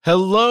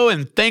Hello,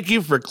 and thank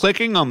you for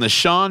clicking on the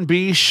Sean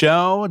B.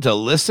 Show to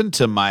listen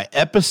to my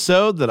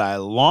episode that I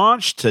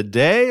launched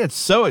today. It's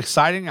so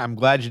exciting. I'm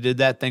glad you did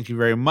that. Thank you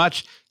very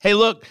much. Hey,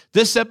 look,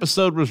 this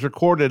episode was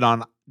recorded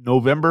on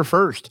November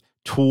 1st,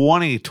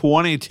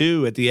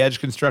 2022 at the Edge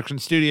Construction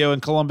Studio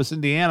in Columbus,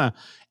 Indiana.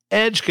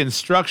 Edge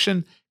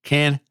Construction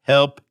can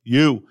help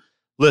you.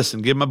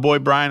 Listen, give my boy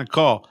Brian a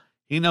call.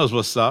 He knows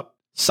what's up.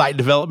 Site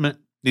development,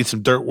 need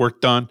some dirt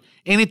work done.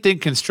 Anything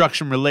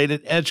construction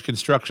related, Edge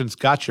Construction's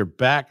got your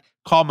back.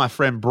 Call my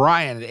friend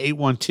Brian at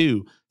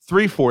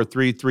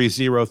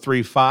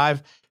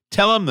 812-343-3035.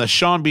 Tell him the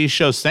Sean B.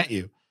 Show sent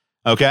you.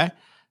 Okay?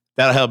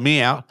 That'll help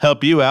me out,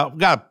 help you out. We've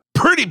got a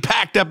pretty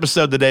packed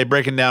episode today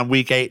breaking down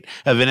week 8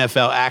 of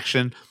NFL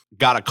action.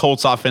 Got a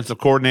Colts offensive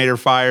coordinator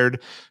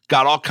fired.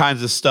 Got all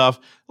kinds of stuff.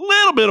 A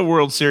little bit of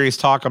World Series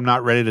talk. I'm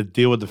not ready to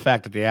deal with the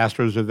fact that the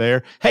Astros are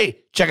there. Hey,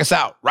 check us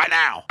out right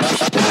now.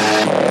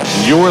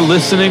 You're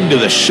listening to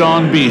the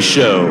Sean B.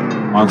 Show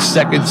on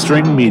Second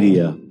String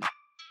Media.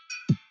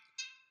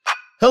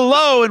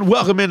 Hello and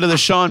welcome into the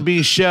Sean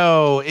B.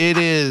 Show. It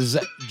is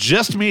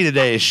just me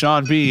today,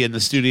 Sean B. in the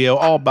studio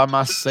all by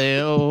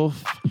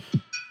myself.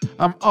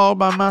 I'm all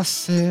by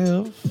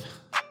myself.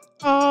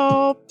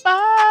 All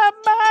by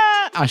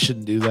my... I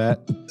shouldn't do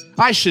that.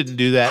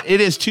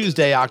 It is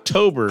Tuesday,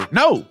 October.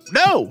 No,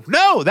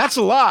 that's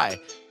a lie.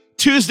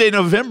 Tuesday,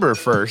 November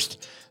 1st,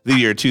 the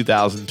year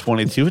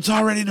 2022. It's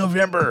already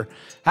November.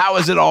 How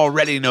is it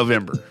already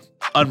November?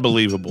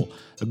 Unbelievable.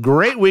 A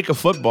great week of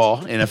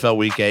football, NFL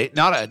Week 8.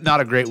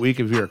 Not a great week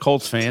if you're a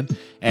Colts fan,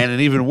 and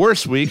an even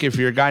worse week if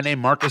you're a guy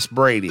named Marcus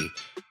Brady.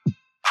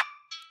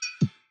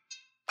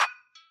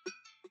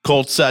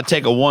 Colts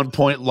take a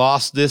 1-point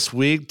loss this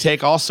week.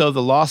 Take also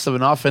the loss of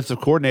an offensive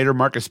coordinator.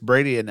 Marcus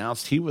Brady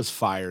announced he was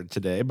fired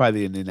today by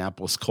the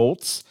Indianapolis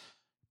Colts,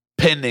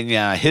 pending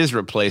his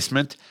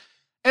replacement.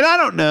 And I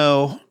don't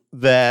know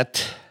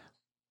that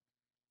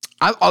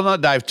I'll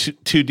not dive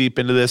too deep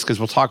into this because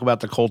we'll talk about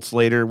the Colts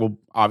later. We'll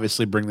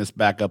obviously bring this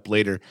back up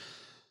later.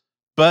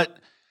 But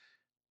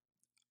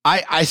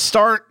I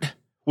start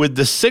with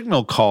the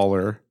signal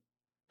caller,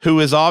 who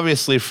is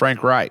obviously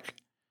Frank Reich.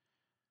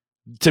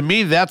 To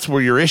me, that's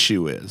where your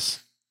issue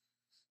is.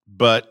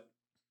 But,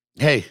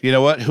 hey, you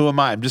know what? Who am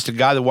I? I'm just a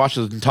guy that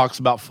watches and talks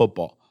about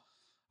football.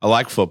 I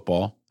like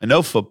football. I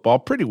know football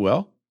pretty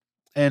well.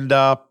 And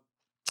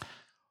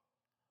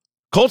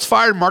Colts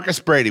fired Marcus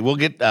Brady. We'll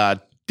get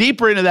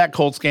deeper into that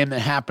Colts game that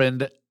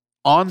happened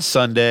on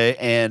Sunday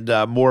and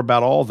more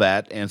about all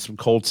that and some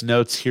Colts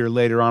notes here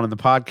later on in the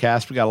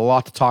podcast. We got a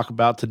lot to talk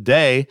about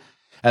today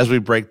as we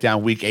break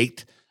down week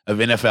 8 of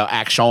NFL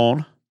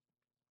action.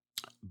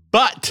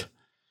 But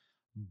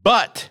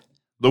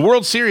the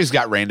World Series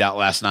got rained out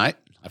last night.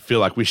 I feel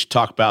like we should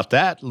talk about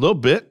that a little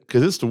bit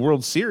because it's the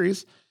World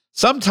Series.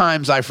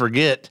 Sometimes I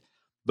forget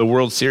the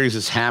World Series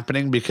is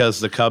happening because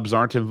the Cubs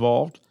aren't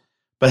involved.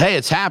 But, hey,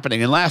 it's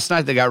happening. And last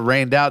night they got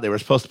rained out. They were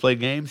supposed to play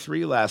Game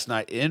 3 last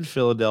night in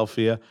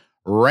Philadelphia.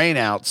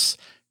 Rainouts.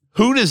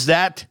 Who does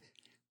that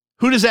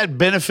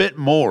benefit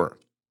more?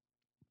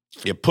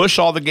 You push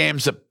all the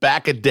games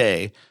back a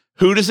day.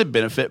 Who does it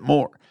benefit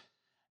more?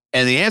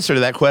 And the answer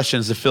to that question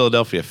is the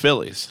Philadelphia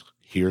Phillies.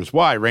 Here's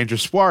why. Ranger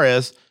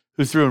Suarez,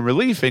 who threw in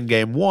relief in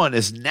Game 1,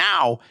 is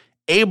now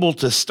able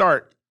to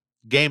start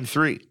Game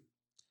 3.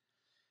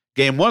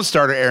 Game 1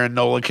 starter Aaron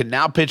Nola can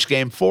now pitch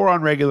Game 4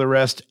 on regular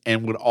rest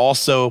and would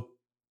also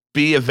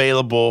be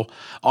available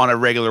on a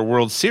regular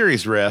World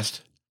Series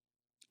rest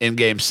in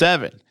Game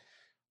 7.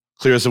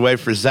 Clears the way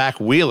for Zach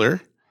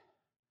Wheeler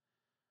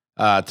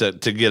to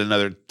get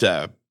another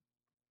to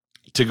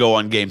go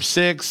on Game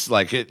 6.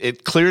 Like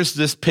it clears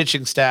this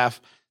pitching staff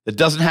that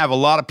doesn't have a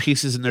lot of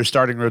pieces in their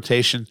starting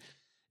rotation.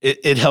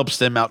 It helps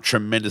them out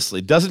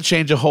tremendously. Doesn't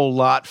change a whole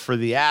lot for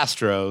the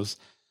Astros,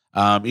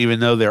 even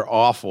though they're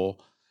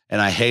awful and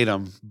I hate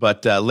them.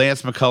 But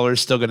Lance McCullers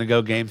still going to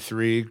go Game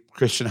 3.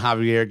 Christian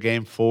Javier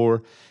Game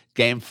 4.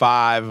 Game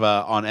 5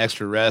 on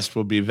extra rest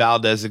will be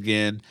Valdez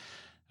again.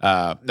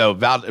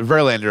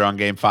 Verlander on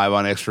Game 5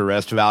 on extra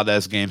rest.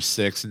 Valdez Game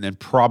 6, and then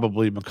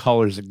probably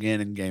McCullers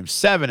again in Game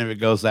 7 if it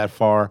goes that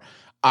far.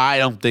 I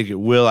don't think it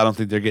will. I don't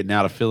think they're getting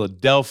out of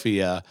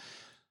Philadelphia.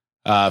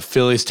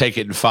 Phillies take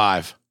it in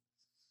 5.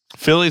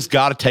 Phillies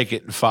got to take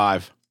it in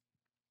 5.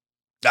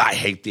 I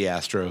hate the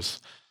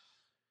Astros.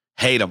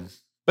 Hate them.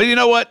 But you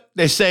know what?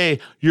 They say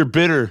you're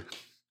bitter.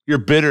 You're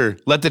bitter.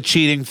 Let the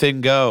cheating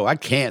thing go. I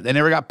can't. They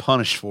never got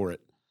punished for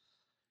it.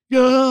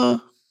 Yeah.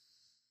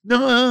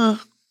 No.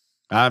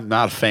 I'm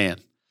not a fan.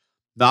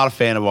 Not a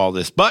fan of all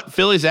this. But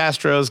Phillies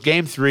Astros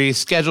Game 3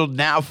 scheduled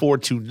now for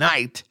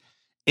tonight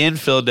in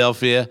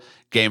Philadelphia.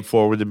 Game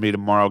 4 with me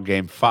tomorrow.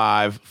 Game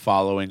 5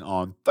 following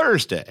on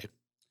Thursday.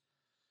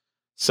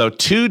 So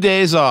 2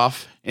 days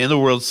off in the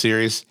World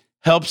Series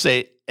helps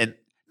not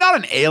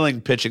an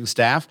ailing pitching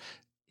staff.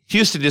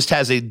 Houston just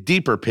has a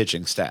deeper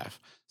pitching staff.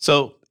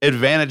 So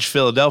advantage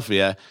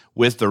Philadelphia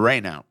with the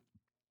rainout.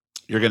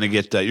 You're going to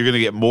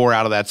get more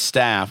out of that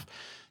staff.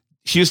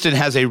 Houston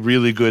has a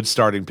really good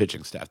starting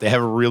pitching staff. They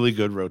have a really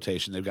good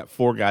rotation. They've got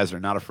 4 guys they're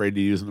not afraid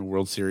to use in the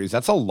World Series.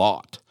 That's a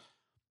lot.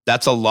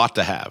 That's a lot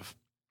to have.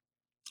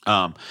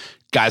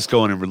 Guys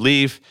going in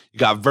relief. You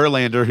got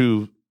Verlander,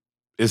 who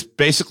is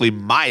basically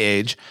my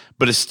age,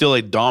 but is still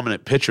a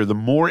dominant pitcher. The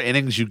more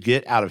innings you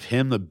get out of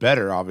him, the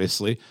better,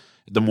 obviously.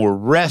 The more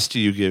rest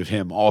you give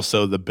him,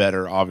 also the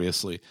better,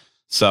 obviously.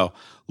 So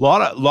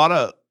a lot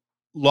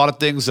of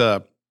things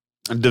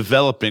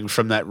developing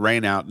from that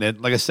rain out. And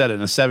like I said,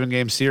 in a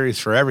 7-game series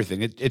for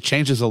everything, it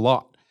changes a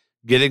lot.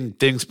 Getting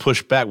things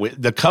pushed back.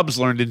 The Cubs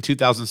learned in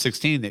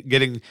 2016 that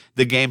getting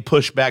the game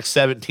pushed back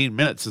 17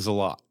 minutes is a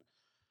lot.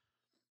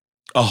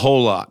 A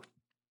whole lot.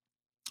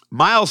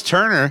 Miles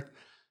Turner,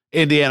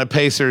 Indiana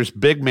Pacers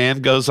big man,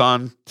 goes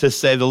on to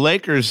say the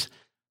Lakers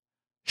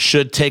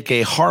should take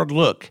a hard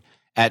look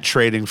at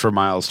trading for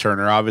Miles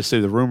Turner. Obviously,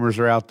 the rumors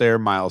are out there.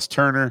 Miles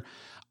Turner.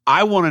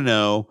 I want to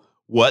know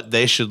what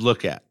they should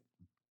look at,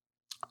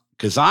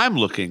 because I'm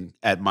looking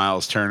at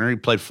Miles Turner. He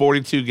played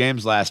 42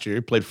 games last year.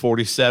 He played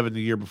 47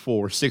 the year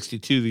before,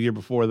 62 the year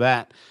before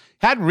that.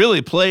 Hadn't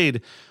really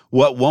played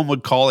what one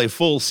would call a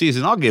full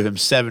season. I'll give him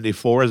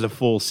 74 as a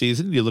full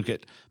season. You look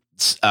at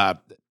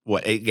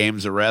 8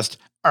 games of rest.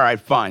 All right,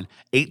 fine.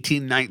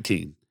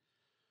 18-19.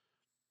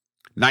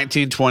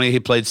 19-20, he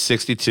played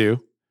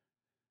 62.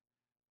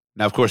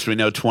 Now, of course, we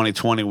know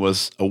 2020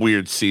 was a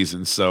weird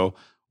season, so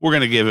we'll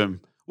give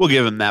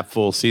him that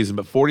full season.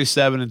 But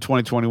 47 in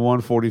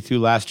 2021, 42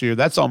 last year,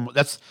 that's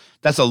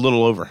a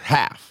little over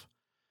half.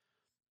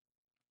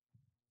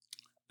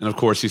 And of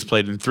course, he's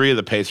played in 3 of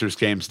the Pacers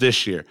games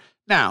this year.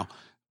 Now,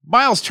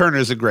 Miles Turner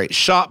is a great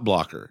shot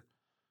blocker.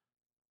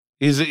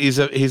 He's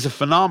a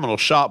phenomenal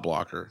shot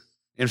blocker.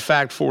 In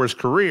fact, for his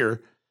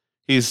career,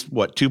 he's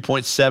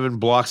 2.7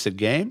 blocks a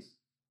game,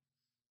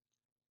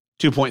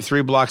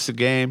 2.3 blocks a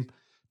game,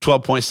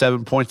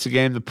 12.7 points a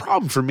game. The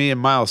problem for me and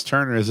Miles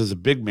Turner is, as a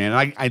big man,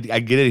 I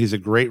get it. He's a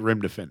great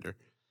rim defender.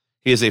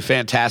 He is a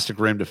fantastic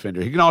rim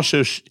defender. He can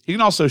also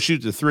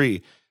shoot the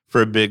 3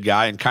 for a big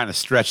guy and kind of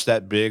stretch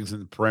that bigs in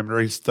the perimeter.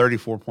 He's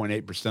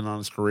 34.8% on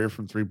his career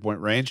from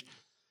 3-point range.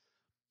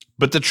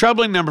 But the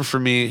troubling number for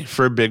me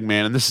for a big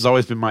man, and this has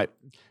always been my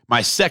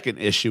second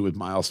issue with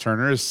Miles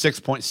Turner, is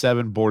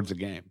 6.7 boards a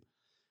game.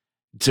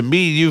 To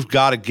me, you've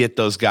got to get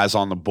those guys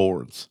on the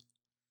boards.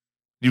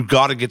 You've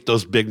got to get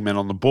those big men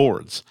on the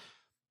boards.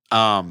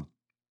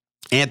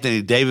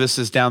 Anthony Davis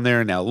is down there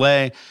in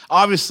L.A.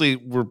 Obviously,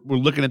 we're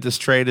looking at this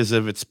trade as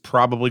if it's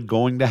probably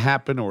going to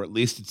happen, or at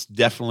least it's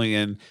definitely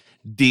in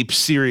deep,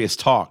 serious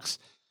talks.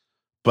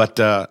 But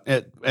I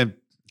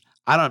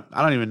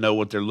don't even know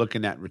what they're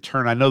looking at in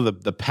return. I know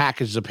the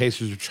package the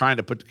Pacers are trying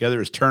to put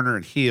together is Turner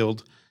and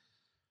Hield.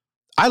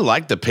 I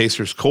like the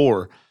Pacers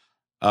core.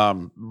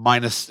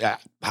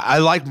 I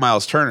like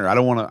Miles Turner. I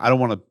don't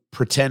want to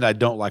pretend I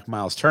don't like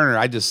Miles Turner.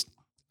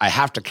 I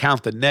have to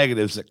count the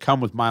negatives that come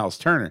with Miles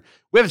Turner.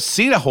 We haven't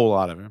seen a whole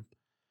lot of him.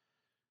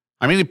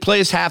 I mean, he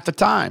plays half the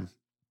time.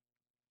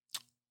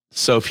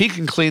 So if he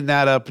can clean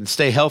that up and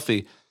stay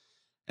healthy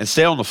and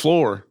stay on the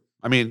floor,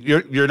 I mean,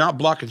 you're not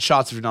blocking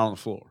shots if you're not on the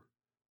floor.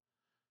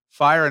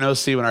 Fire an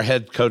OC when our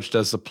head coach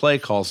does the play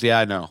calls. Yeah,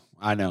 I know.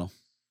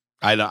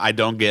 I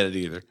don't get it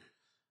either.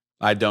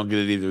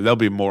 There'll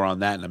be more on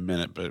that in a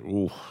minute, but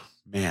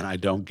man, I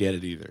don't get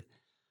it either.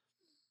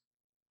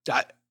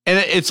 And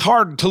it's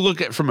hard to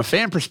look at from a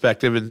fan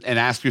perspective and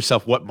ask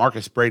yourself what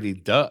Marcus Brady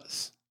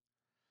does.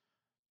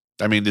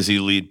 I mean, does he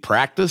lead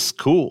practice?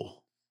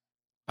 Cool.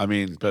 I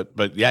mean,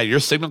 but yeah, your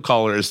signal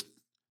caller is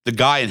the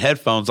guy in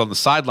headphones on the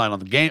sideline on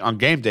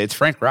game day. It's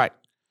Frank Wright.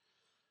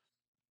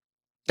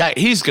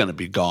 He's going to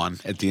be gone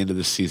at the end of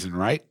the season,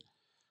 right?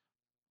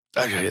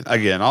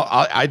 Again,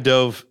 I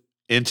dove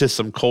into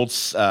some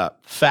Colts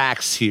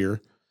facts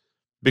here,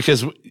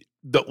 because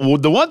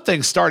the one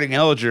thing starting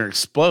Ehlinger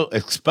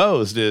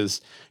exposed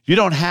is you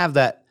don't have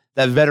that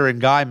veteran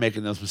guy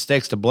making those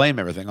mistakes to blame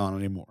everything on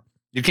anymore.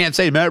 You can't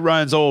say Matt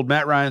Ryan's old,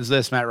 Matt Ryan's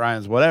this, Matt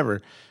Ryan's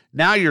whatever.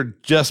 Now you're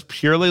just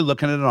purely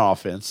looking at an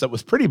offense that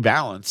was pretty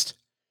balanced.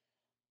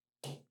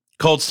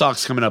 Colts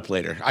talk's coming up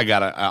later.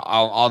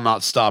 I'll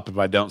not stop if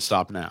I don't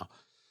stop now.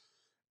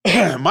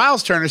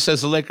 Miles Turner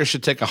says the Lakers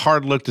should take a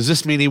hard look. Does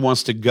this mean he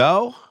wants to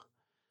go?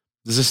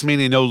 Does this mean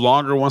he no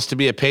longer wants to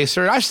be a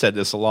Pacer? I've said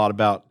this a lot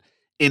about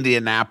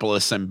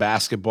Indianapolis and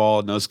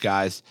basketball and those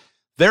guys.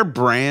 Their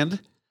brand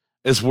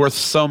is worth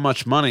so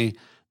much money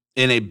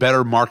in a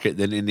better market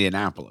than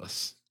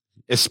Indianapolis,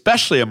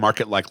 especially a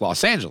market like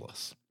Los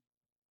Angeles.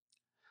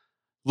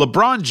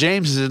 LeBron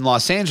James is in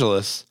Los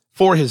Angeles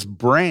for his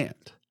brand.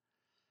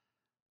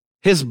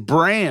 His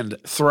brand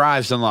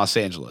thrives in Los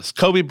Angeles.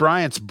 Kobe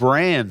Bryant's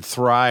brand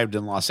thrived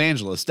in Los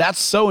Angeles. That's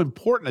so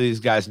important to these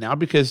guys now,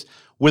 because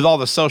with all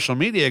the social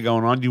media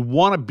going on, you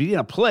want to be in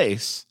a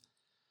place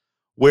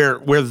where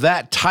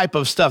that type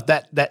of stuff,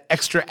 that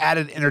extra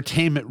added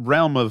entertainment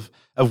realm of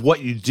what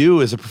you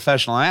do as a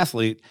professional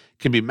athlete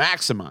can be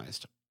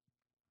maximized.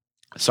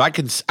 So I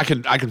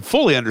can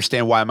fully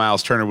understand why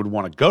Miles Turner would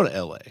want to go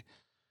to LA.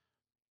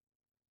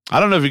 I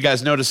don't know if you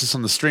guys noticed this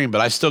on the stream,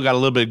 but I still got a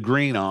little bit of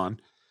green on.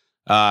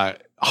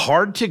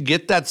 Hard to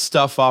get that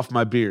stuff off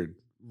my beard.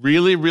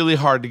 Really, really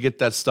hard to get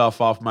that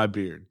stuff off my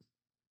beard.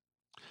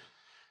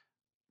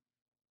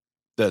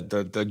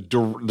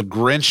 the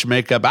Grinch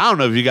makeup. I don't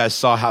know if you guys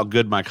saw how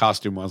good my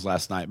costume was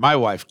last night. My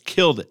wife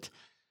killed it.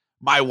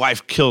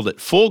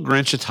 Full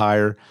Grinch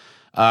attire.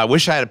 I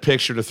wish I had a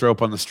picture to throw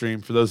up on the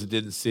stream. For those that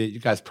didn't see it, you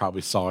guys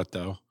probably saw it,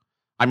 though.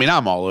 I mean,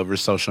 I'm all over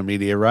social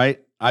media, right?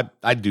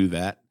 I do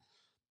that.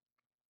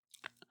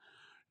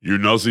 You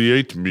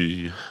nauseate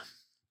me,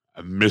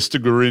 Mr.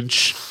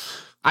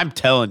 Grinch. I'm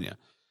telling you,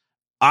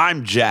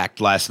 I'm jacked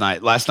last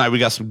night. Last night we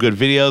got some good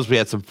videos. We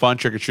had some fun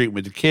trick-or-treating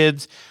with the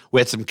kids.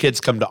 We had some kids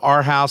come to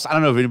our house. I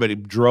don't know if anybody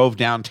drove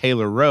down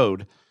Taylor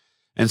Road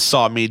and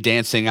saw me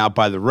dancing out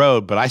by the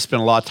road, but I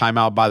spent a lot of time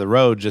out by the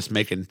road just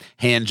making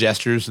hand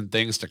gestures and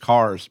things to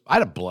cars. I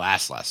had a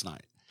blast last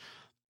night.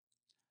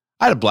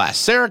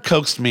 Sarah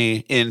coaxed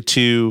me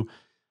into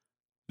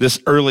this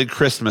early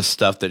Christmas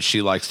stuff that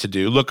she likes to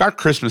do. Look, our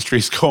Christmas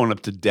tree's going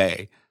up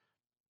today,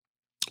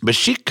 but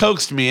she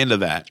coaxed me into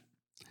that.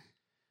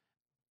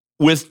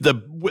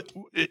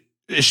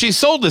 She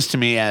sold this to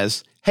me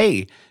as,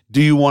 hey,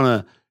 do you want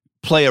to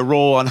play a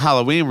role on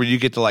Halloween where you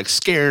get to like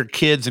scare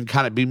kids and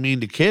kind of be mean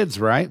to kids,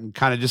 right? And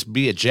kind of just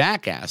be a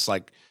jackass.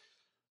 Like,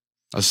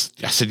 I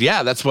said,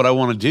 yeah, that's what I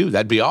want to do.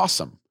 That'd be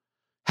awesome.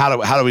 How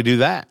do we do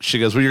that? She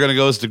goes, well, you're going to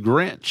go as the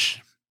Grinch.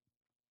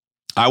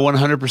 I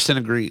 100%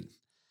 agreed.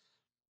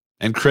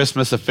 And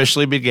Christmas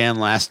officially began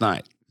last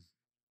night.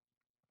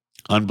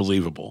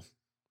 Unbelievable.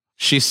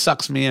 She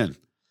sucks me in.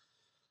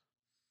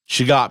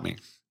 She got me.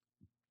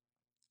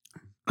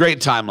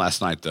 Great time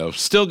last night, though.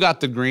 Still got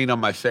the green on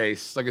my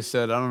face. Like I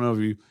said, I don't know if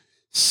you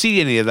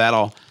see any of that.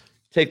 I'll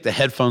take the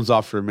headphones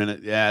off for a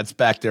minute. Yeah, it's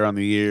back there on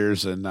the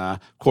ears. And, of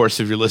course,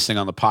 if you're listening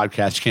on the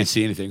podcast, you can't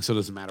see anything, so it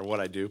doesn't matter what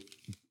I do.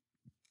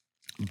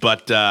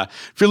 But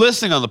if you're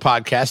listening on the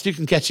podcast, you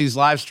can catch these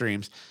live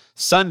streams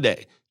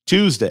Sunday,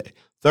 Tuesday,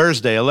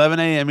 Thursday, 11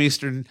 a.m.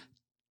 Eastern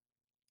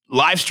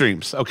live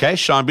streams. Okay,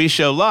 Sean B.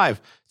 Show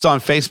Live. It's on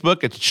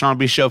Facebook. It's the Sean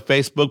B. Show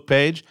Facebook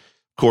page.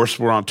 Of course,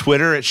 we're on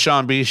Twitter at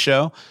Sean B.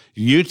 Show,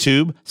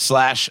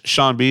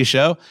 YouTube/Sean B.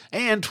 Show,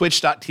 and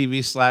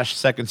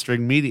Twitch.tv/Second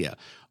String Media.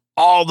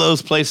 All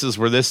those places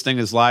where this thing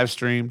is live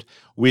streamed.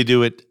 We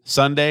do it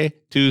Sunday,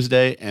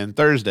 Tuesday, and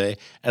Thursday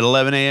at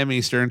 11 a.m.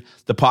 Eastern.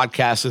 The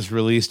podcast is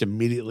released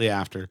immediately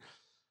after.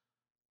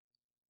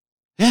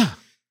 Yeah.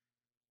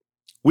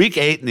 Week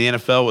 8 in the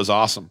NFL was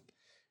awesome.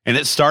 And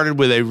it started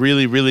with a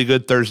really, really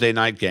good Thursday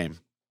night game.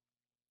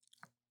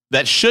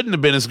 That shouldn't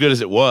have been as good as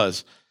it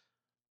was,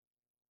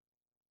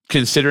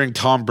 considering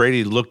Tom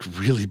Brady looked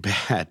really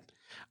bad.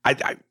 I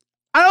don't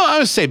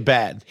want to say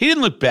bad. He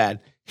didn't look bad.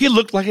 He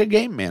looked like a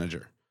game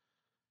manager.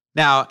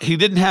 Now, he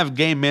didn't have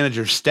game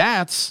manager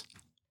stats,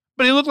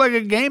 but he looked like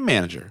a game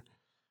manager.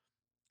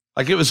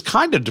 Like, it was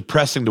kind of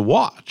depressing to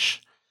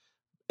watch,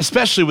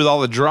 especially with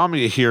all the drama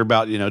you hear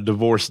about,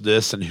 divorce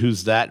this and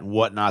who's that and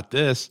whatnot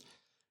this.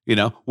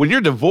 When your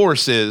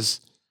divorce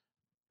is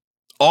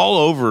all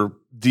over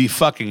the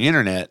fucking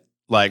internet,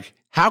 like,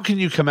 how can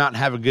you come out and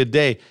have a good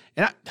day?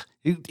 And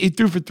he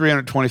threw for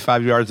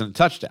 325 yards and a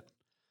touchdown.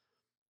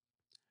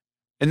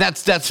 And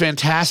that's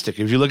fantastic.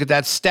 If you look at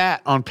that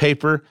stat on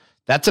paper,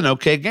 that's an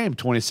okay game.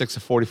 26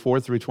 of 44,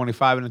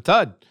 325 and a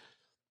tud.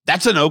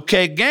 That's an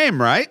okay game,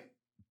 right?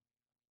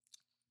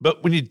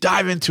 But when you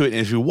dive into it,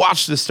 and if you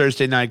watch this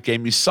Thursday night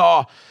game, you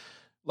saw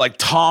like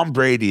Tom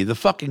Brady, the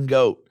fucking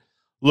GOAT,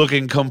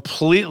 looking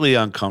completely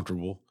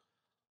uncomfortable,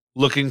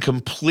 looking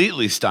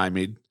completely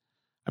stymied.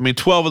 I mean,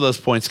 12 of those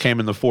points came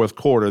in the fourth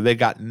quarter. They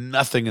got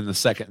nothing in the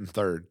second and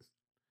third.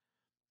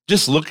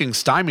 Just looking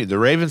stymied. The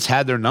Ravens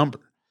had their number.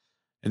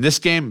 And this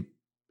game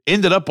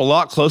ended up a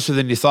lot closer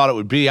than you thought it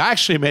would be. I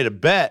actually made a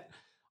bet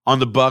on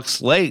the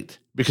Bucs late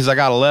because I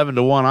got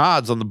 11-1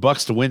 odds on the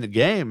Bucs to win the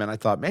game. And I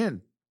thought,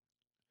 man,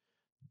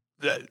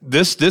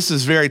 this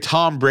is very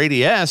Tom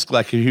Brady-esque.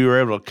 Like, if you were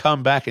able to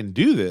come back and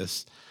do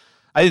this.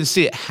 I didn't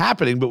see it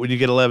happening, but when you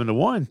get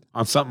 11-1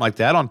 on something like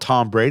that, on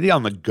Tom Brady,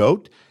 on the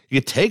GOAT,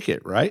 you take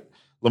it, right?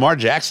 Lamar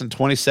Jackson,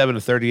 27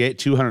 of 38,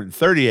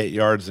 238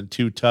 yards and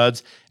 2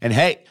 tuds. And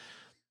hey,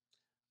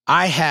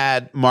 I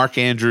had Mark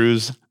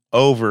Andrews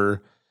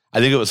over, I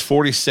think it was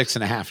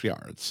 46.5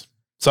 yards.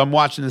 So I'm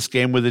watching this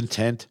game with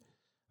intent.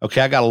 Okay,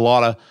 I got a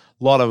lot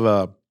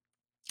of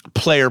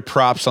player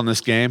props on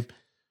this game.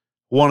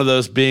 One of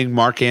those being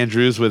Mark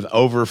Andrews with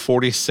over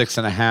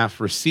 46.5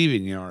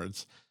 receiving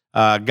yards.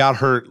 Got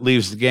hurt,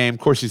 leaves the game.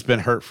 Of course, he's been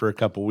hurt for a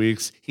couple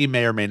weeks. He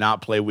may or may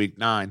not play week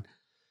 9.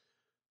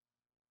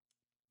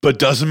 But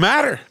doesn't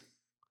matter.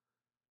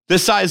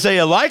 This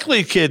Isaiah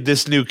Likely kid,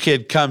 this new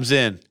kid comes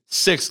in.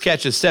 6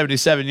 catches,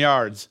 77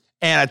 yards,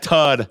 and a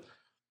tud.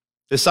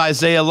 This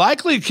Isaiah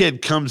Likely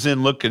kid comes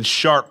in looking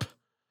sharp.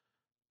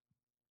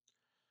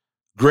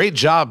 Great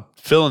job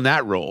filling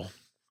that role.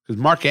 Because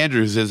Mark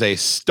Andrews is a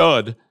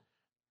stud,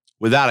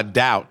 without a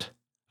doubt,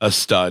 a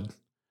stud.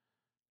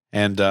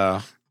 And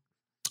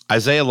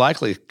Isaiah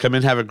Likely come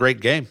in, have a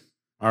great game.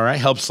 All right,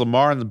 helps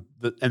Lamar and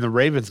the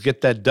Ravens get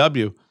that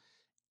W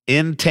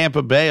in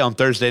Tampa Bay on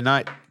Thursday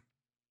night.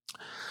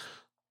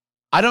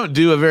 I don't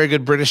do a very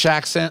good British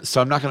accent,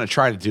 so I'm not going to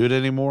try to do it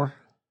anymore.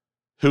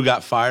 Who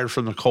got fired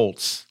from the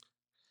Colts?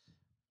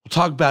 We'll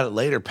talk about it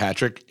later,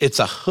 Patrick. It's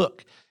a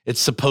hook. It's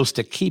supposed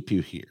to keep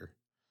you here,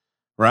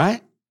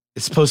 right?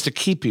 It's supposed to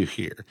keep you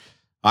here.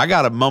 I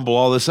got to mumble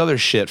all this other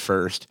shit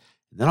first,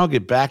 and then I'll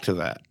get back to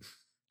that.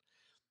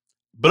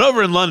 But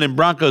over in London,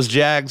 Broncos,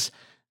 Jags,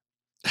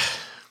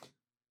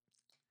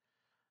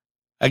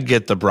 I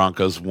get the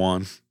Broncos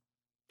won.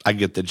 I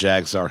get the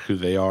Jags are who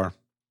they are.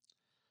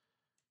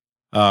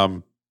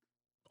 All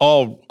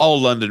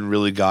London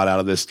really got out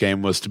of this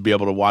game was to be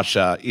able to watch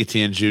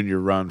Etienne Jr.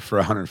 run for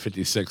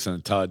 156 and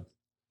a tud.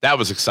 That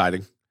was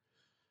exciting.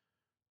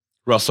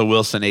 Russell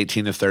Wilson,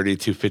 18 of 30,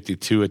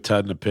 252, a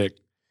tud and a pick.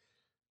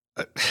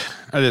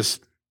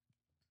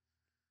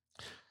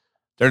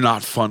 They're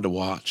not fun to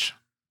watch.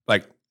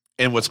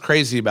 And what's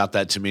crazy about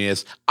that to me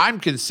is I'm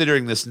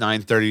considering this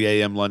 9:30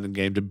 a.m. London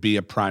game to be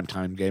a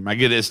primetime game. I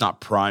get it. It's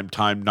not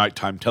primetime,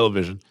 nighttime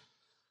television,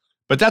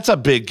 but that's a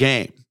big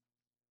game.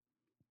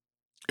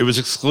 It was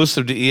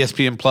exclusive to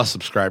ESPN Plus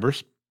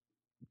subscribers,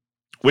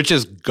 which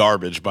is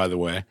garbage, by the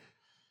way.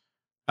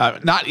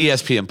 Not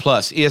ESPN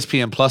Plus.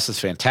 ESPN Plus is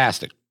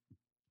fantastic.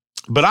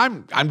 But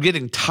I'm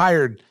getting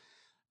tired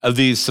of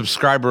these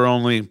subscriber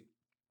only.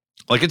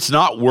 It's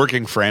not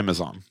working for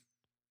Amazon.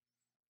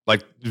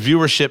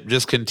 Viewership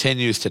just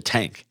continues to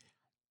tank.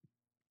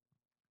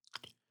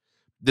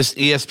 This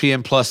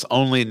ESPN Plus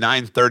only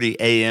 9:30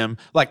 a.m.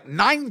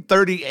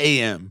 9:30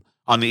 a.m.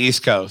 on the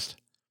East Coast,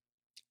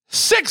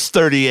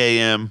 6:30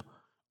 a.m.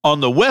 on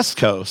the West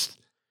Coast,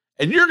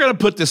 and you're going to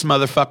put this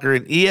motherfucker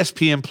in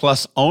ESPN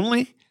Plus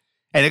only,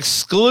 an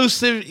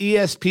exclusive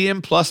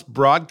ESPN Plus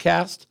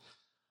broadcast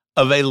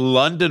of a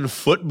London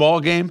football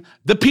game.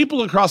 The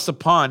people across the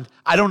pond,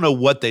 I don't know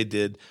what they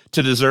did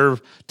to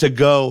deserve to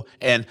go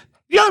and...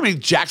 You know how many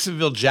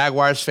Jacksonville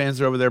Jaguars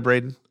fans are over there,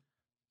 Braden?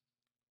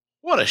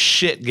 What a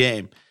shit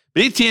game.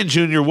 But Etienne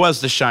Jr.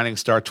 was the shining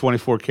star,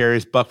 24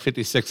 carries,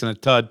 $156 and a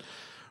tud.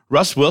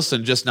 Russ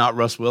Wilson, just not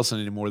Russ Wilson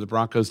anymore. The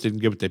Broncos didn't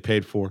get what they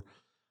paid for.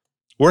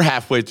 We're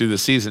halfway through the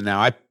season now.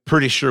 I'm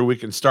pretty sure we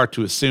can start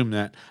to assume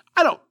that.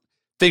 I don't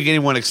think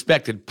anyone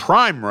expected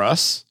prime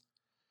Russ.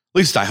 At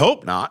least I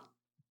hope not.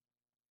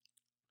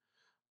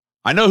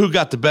 I know who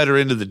got the better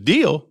end of the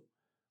deal.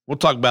 We'll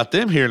talk about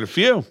them here in a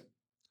few.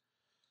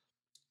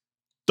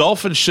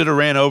 Dolphins should have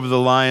ran over the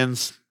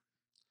Lions.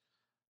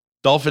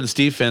 Dolphins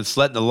defense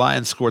letting the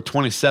Lions score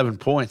 27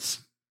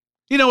 points.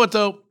 You know what,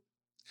 though?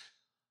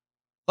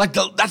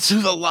 That's who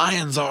the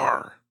Lions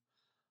are.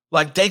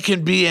 They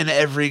can be in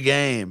every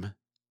game.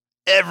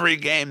 Every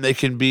game they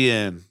can be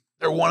in.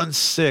 They're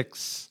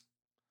 1-6.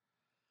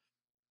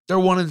 They're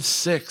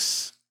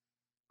 1-6.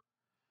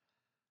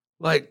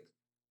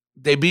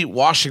 They beat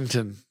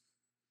Washington.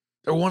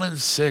 They're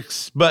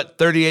 1-6. But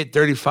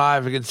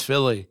 38-35 against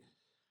Philly.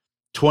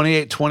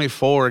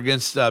 28-24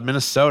 against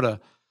Minnesota,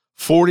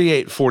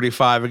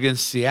 48-45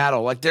 against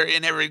Seattle. They're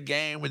in every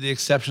game with the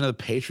exception of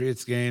the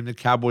Patriots game. The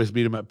Cowboys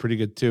beat them up pretty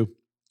good too.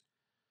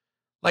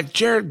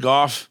 Jared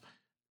Goff,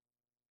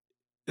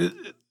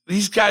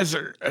 these guys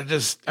are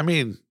just,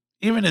 even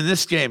in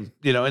this game,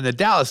 in the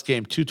Dallas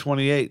game,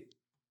 228,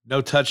 no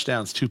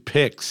touchdowns, 2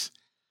 picks.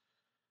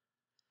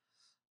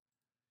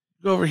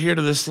 Go over here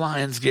to this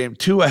Lions game.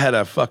 Tua had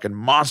a fucking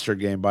monster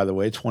game, by the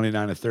way,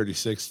 29 of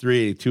 36,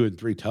 382 and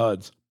 3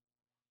 tuds.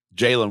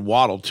 Jalen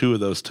Waddle, 2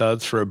 of those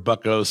tuds for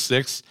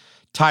 $106.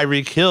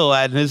 Tyreek Hill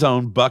adding his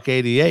own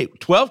 $188.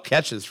 12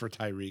 catches for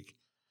Tyreek.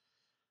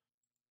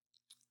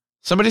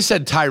 Somebody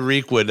said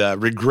Tyreek would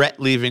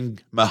regret leaving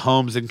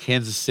Mahomes in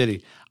Kansas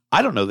City.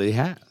 I don't know that he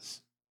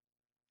has.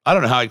 I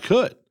don't know how he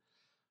could.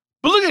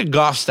 But look at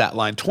Goff's stat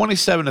line,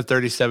 27 of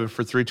 37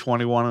 for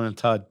 321 and a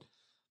tud.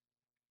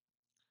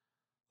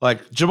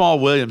 Jamal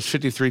Williams,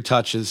 53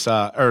 touches,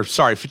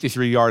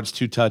 53 yards,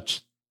 2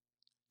 tuds.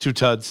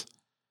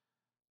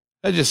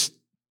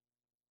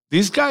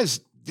 These guys,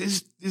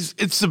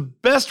 it's the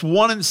best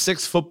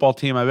 1-6 football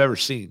team I've ever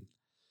seen.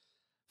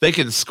 They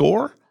can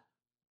score.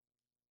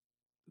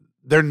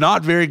 They're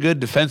not very good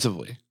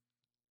defensively.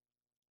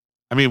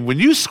 When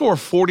you score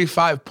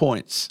 45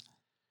 points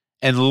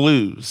and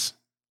lose,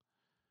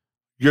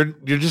 you're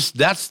just,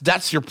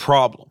 that's your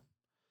problem.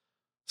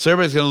 So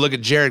everybody's going to look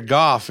at Jared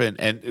Goff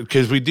and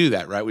because we do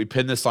that, right? We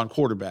pin this on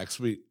quarterbacks.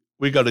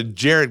 We go to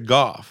Jared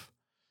Goff.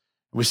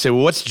 We say,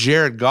 well, what's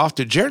Jared Goff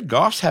do? Jared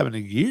Goff's having a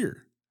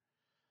year.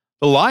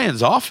 The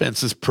Lions'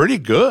 offense is pretty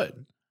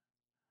good.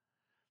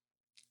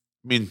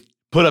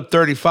 Put up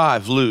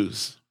 35,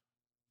 lose.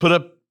 Put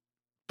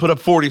up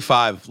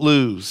 45,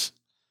 lose.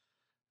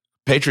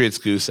 Patriots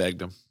goose-egged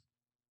them.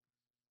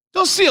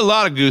 Don't see a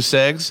lot of goose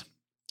eggs.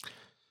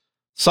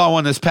 Saw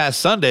one this past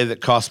Sunday that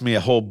cost me a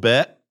whole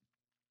bet.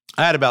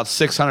 I had about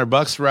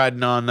 $600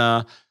 riding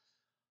on,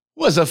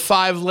 was a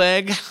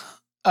 5-leg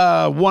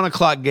 1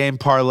 o'clock game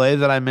parlay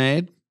that I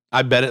made.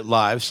 I bet it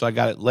live, so I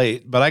got it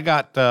late. But I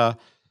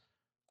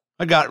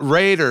got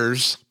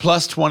Raiders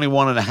plus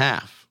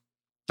 21.5.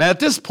 Now at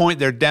this point,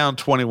 they're down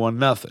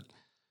 21-0.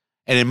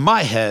 And in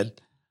my head,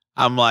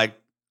 I'm like,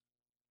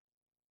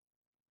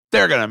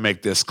 they're going to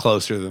make this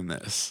closer than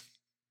this.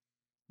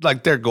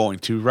 They're going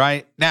to,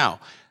 right? Now,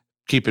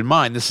 keep in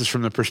mind, this is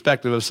from the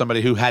perspective of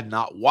somebody who had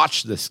not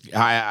watched this.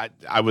 I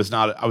was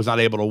not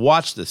able to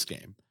watch this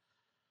game.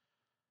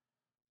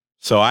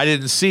 So I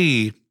didn't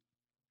see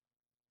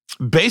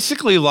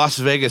basically Las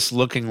Vegas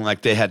looking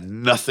like they had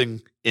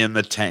nothing in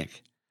the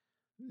tank.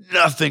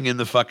 Nothing in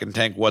the fucking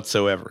tank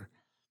whatsoever.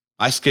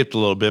 I skipped a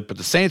little bit, but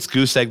the Saints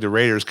goose-egged the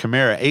Raiders.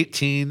 Kamara,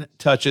 18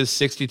 touches,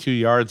 62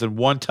 yards, and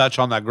 1 touch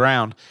on that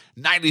ground.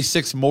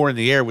 96 more in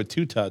the air with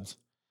 2 tuds.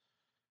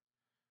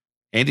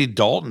 Andy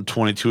Dalton,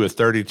 22 of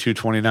 30,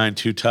 229,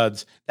 2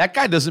 tuds. That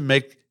guy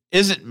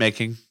isn't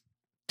making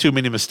too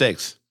many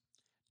mistakes.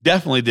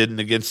 Definitely didn't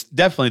against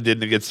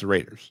the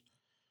Raiders.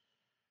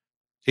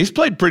 He's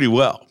played pretty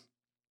well.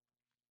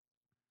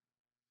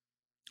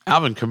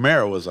 Alvin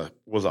Kamara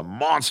was a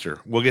monster.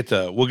 We'll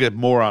get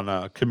more on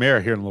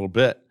Kamara here in a little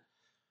bit.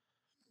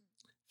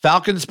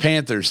 Falcons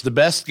Panthers, the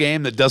best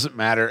game that doesn't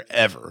matter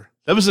ever.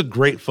 That was a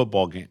great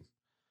football game.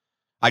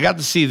 I got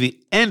to see the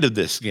end of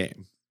this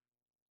game.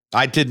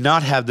 I did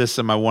not have this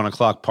in my 1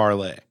 o'clock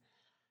parlay.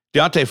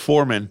 Deontay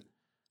Foreman,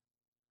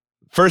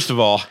 first of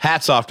all,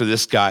 hats off to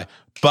this guy.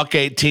 Buck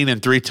 18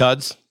 and 3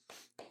 tuds.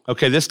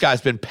 Okay, this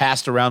guy's been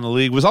passed around the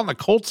league. Was on the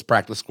Colts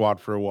practice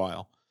squad for a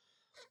while.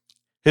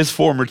 His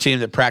former team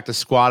that practice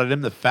squatted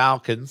him, the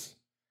Falcons.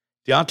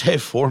 Deontay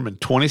Foreman,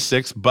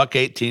 26, Buck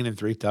 18 and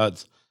 3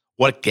 tuds.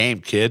 What game,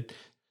 kid,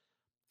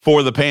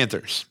 for the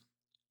Panthers,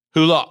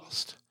 who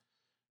lost.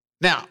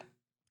 Now,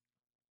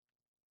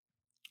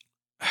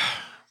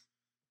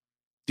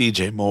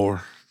 DJ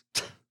Moore.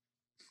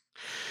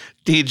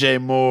 DJ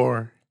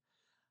Moore.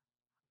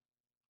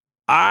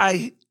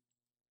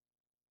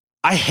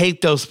 I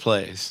hate those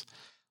plays,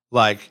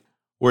 like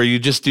where you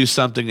just do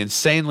something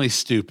insanely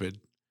stupid,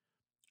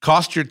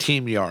 cost your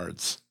team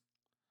yards,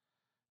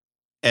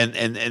 and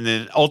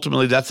then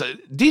ultimately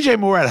DJ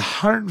Moore had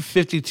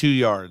 152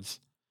 yards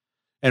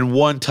and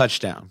 1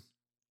 touchdown.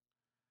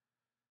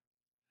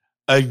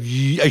 A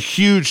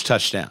huge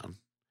touchdown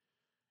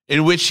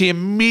in which he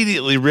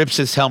immediately rips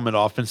his helmet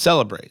off and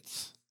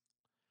celebrates.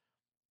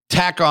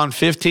 Tack on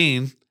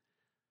 15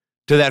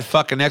 to that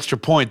fucking extra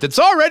point that's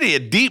already a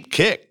deep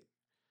kick.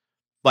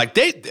 Like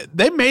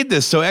they made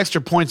this so extra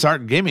points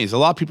aren't gimmies. A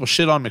lot of people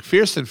shit on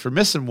McPherson for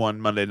missing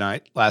one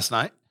last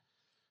night.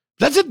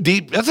 That's a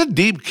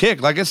deep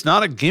kick. Like it's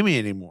not a gimme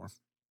anymore.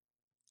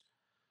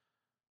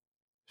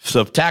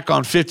 So tack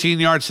on 15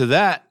 yards to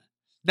that.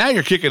 Now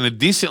you're kicking a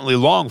decently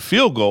long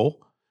field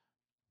goal.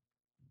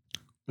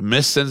 The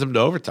miss sends them to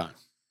overtime,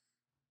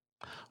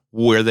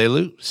 where they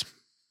lose.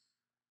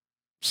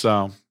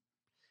 So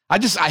I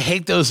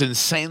hate those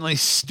insanely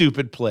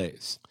stupid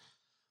plays.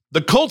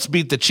 The Colts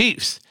beat the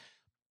Chiefs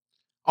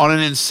on an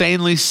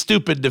insanely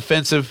stupid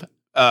defensive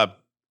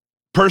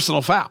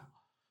personal foul.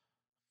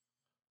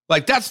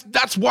 Like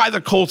that's why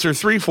the Colts are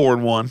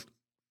 3-4-1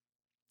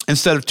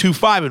 instead of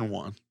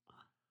 2-5-1.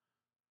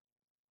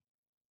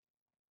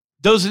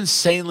 Those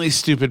insanely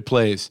stupid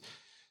plays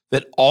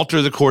that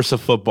alter the course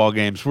of football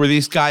games, where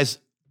these guys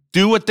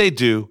do what they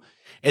do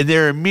and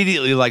they're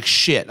immediately like,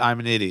 shit, I'm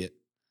an idiot,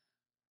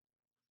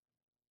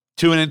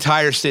 to an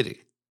entire city.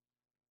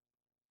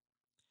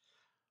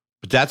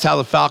 But that's how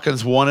the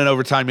Falcons won in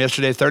overtime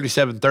yesterday,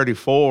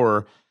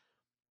 37-34,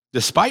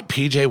 despite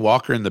P.J.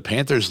 Walker and the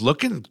Panthers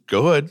looking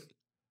good.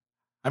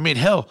 I mean,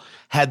 hell,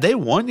 had they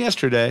won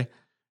yesterday,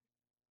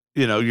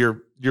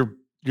 you're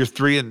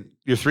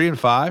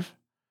 3-5.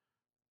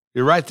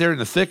 You're right there in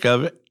the thick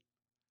of it.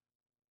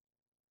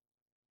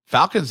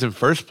 Falcons in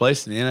first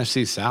place in the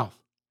NFC South.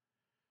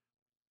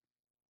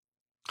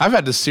 I've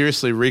had to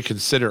seriously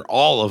reconsider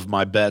all of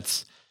my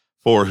bets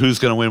for who's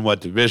going to win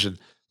what division.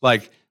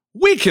 Like,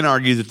 we can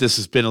argue that this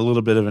has been a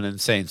little bit of an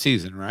insane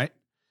season, right?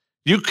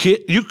 You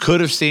could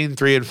have seen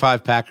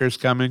 3-5 Packers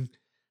coming,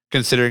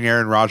 considering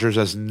Aaron Rodgers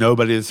has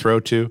nobody to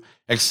throw to,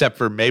 except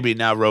for maybe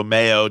now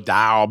Romeo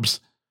Doubs,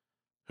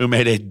 who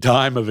made a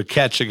dime of a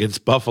catch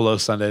against Buffalo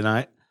Sunday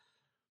night.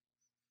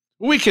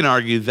 We can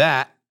argue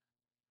that.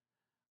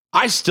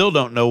 I still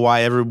don't know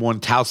why everyone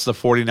touts the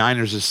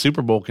 49ers as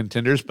Super Bowl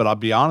contenders, but I'll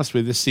be honest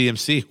with you,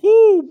 CMC,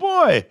 whoo,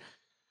 boy,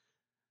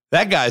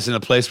 that guy's in a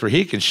place where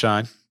he can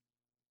shine.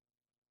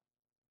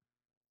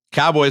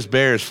 Cowboys,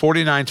 Bears,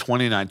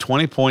 49-29,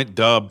 20-point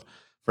dub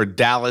for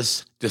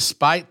Dallas,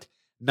 despite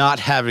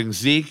not having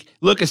Zeke.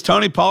 Look, is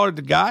Tony Pollard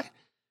the guy?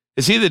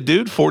 Is he the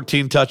dude?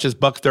 14 touches,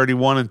 buck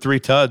 31, and 3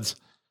 tuds.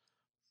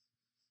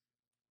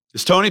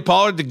 Is Tony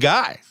Pollard the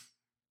guy?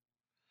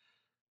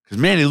 Because,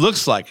 man, he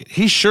looks like it.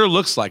 He sure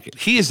looks like it.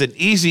 He is an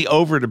easy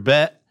over to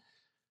bet.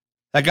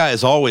 That guy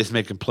is always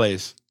making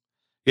plays.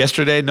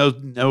 Yesterday, no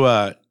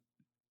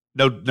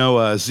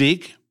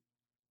Zeke.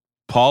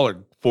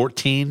 Pollard,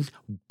 14,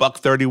 buck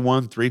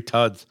 31, 3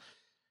 tuds.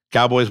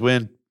 Cowboys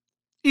win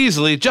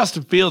easily.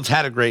 Justin Fields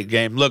had a great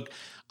game. Look,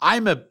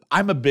 I'm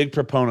a big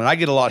proponent. I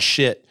get a lot of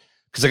shit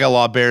because I got a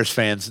lot of Bears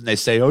fans, and they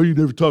say, "Oh, you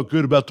never talk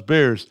good about the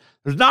Bears."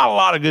 There's not a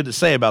lot of good to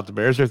say about the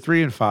Bears. They're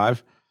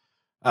 3-5.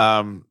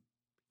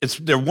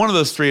 They're one of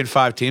those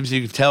 3-5 teams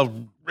you can tell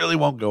really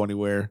won't go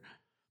anywhere.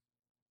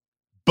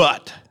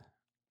 But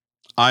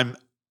I'm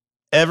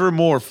ever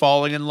more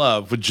falling in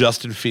love with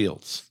Justin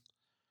Fields.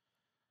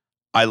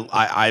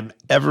 I'm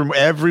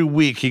every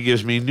week he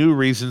gives me new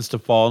reasons to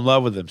fall in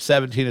love with him.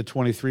 17 to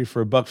 23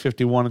 for a buck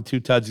 51 and 2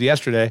 tuds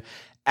yesterday.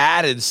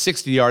 Added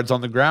 60 yards on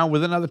the ground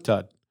with another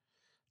tud.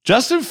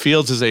 Justin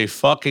Fields is a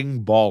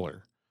fucking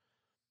baller.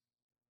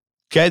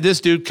 Okay, this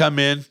dude come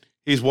in.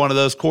 He's one of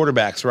those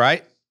quarterbacks,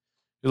 right?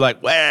 You're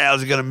like, well,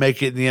 is he going to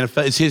make it in the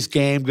NFL? Is his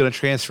game going to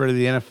transfer to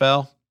the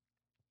NFL?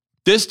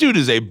 This dude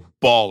is a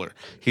baller.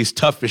 He's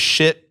tough as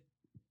shit,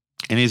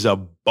 and he's a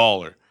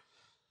baller.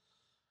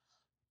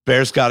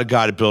 Bears got a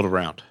guy to build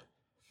around.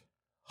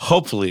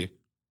 Hopefully,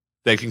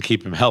 they can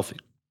keep him healthy.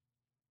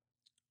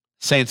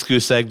 Saints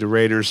goose egg the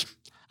Raiders.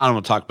 I don't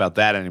want to talk about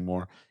that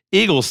anymore.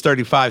 Eagles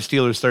 35,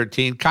 Steelers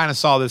 13. Kind of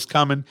saw this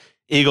coming.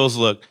 Eagles,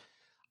 look,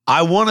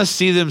 I want to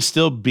see them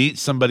still beat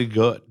somebody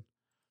good.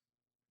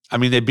 I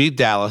mean, they beat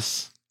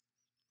Dallas.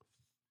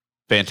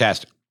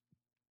 Fantastic.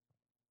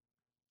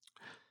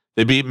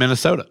 They beat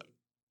Minnesota.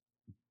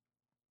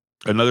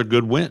 Another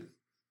good win.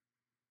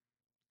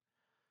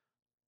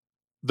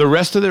 The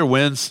rest of their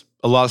wins,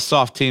 a lot of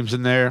soft teams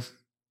in there.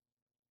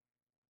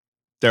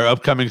 Their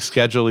upcoming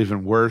schedule,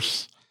 even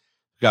worse.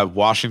 Got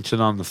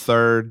Washington on the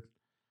 3rd.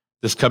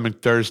 This coming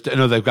Thursday.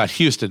 No, they've got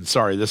Houston.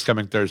 Sorry, this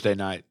coming Thursday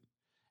night.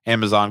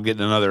 Amazon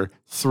getting another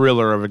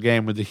thriller of a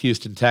game with the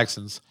Houston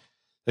Texans.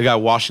 They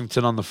got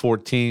Washington on the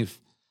 14th.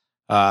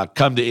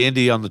 Come to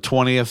Indy on the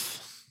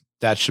 20th.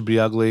 That should be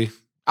ugly.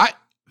 I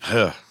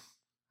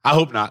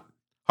hope not.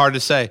 Hard to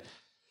say.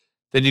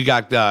 Then you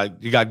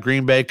got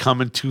Green Bay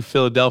coming to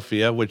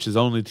Philadelphia, which is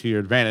only to your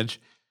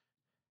advantage.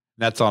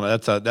 That's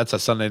a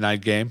Sunday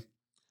night game.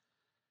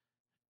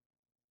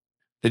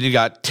 Then you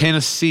got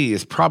Tennessee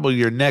is probably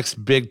your next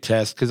big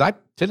test because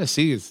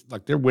Tennessee is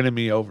like they're winning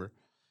me over.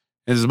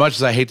 And as much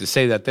as I hate to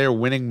say that, they're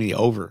winning me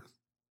over.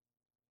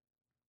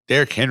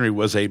 Derrick Henry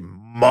was a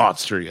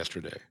monster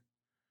yesterday.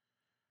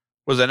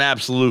 Was an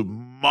absolute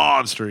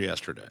monster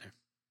yesterday.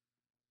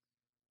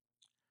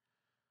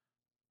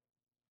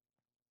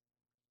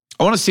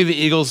 I want to see the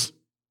Eagles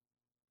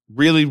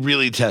really,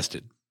 really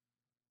tested.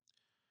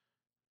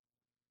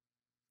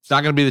 It's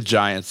not going to be the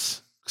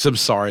Giants. Because I'm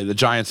sorry, the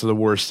Giants are the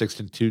worst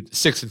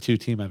 6-2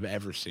 team I've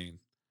ever seen.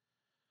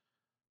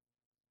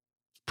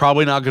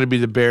 Probably not going to be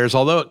the Bears,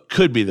 although it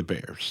could be the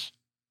Bears.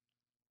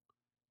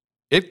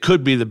 It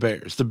could be the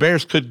Bears. The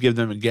Bears could give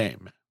them a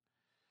game.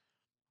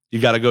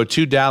 You got to go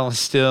to Dallas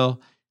still.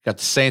 Got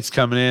the Saints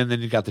coming in, then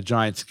you got the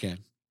Giants again.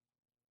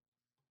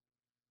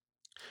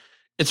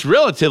 It's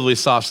relatively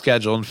soft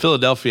schedule in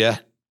Philadelphia.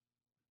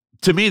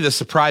 To me, the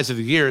surprise of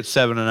the year at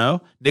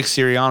 7-0. Nick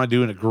Sirianni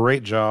doing a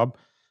great job.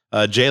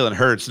 Jalen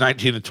Hurts,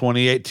 19 to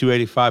 28,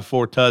 285,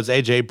 4 tuds.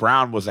 A.J.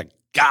 Brown was a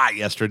guy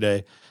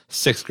yesterday.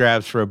 6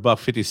 grabs for a buck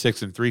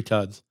 56 and 3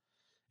 tuds.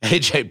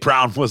 A.J.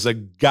 Brown was a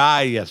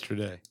guy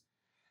yesterday.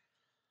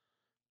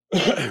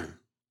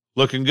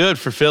 Looking good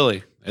for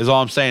Philly is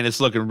all I'm saying.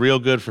 It's looking real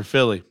good for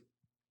Philly.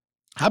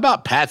 How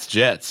about Pats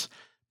Jets?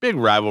 Big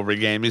rivalry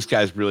game. These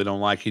guys really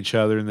don't like each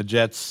other, and the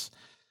Jets,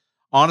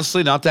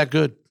 honestly, not that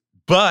good.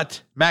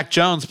 But Mac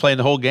Jones playing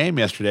the whole game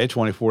yesterday,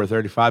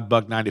 24-35,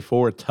 buck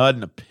 94, a tud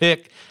and a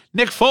pick.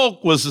 Nick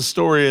Folk was the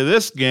story of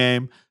this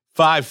game.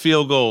 5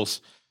 field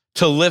goals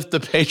to lift the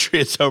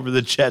Patriots over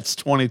the Jets,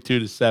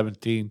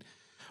 22-17.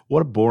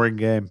 What a boring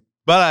game.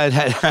 But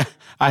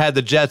I had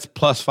the Jets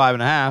plus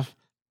 5.5.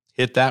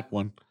 Hit that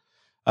one.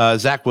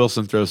 Zach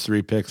Wilson throws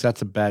 3 picks.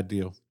 That's a bad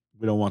deal.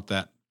 We don't want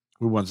that.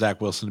 We want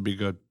Zach Wilson to be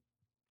good.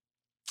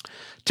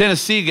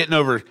 Tennessee getting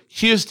over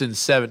Houston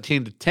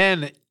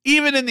 17-10.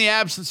 Even in the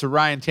absence of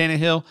Ryan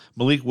Tannehill,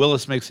 Malik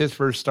Willis makes his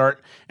first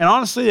start. And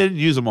honestly, they didn't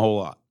use him a whole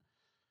lot.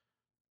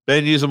 They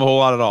didn't use him a whole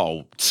lot at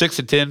all.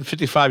 6-10,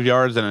 55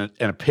 yards and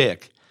a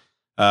pick.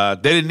 They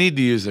didn't need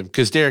to use him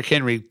because Derrick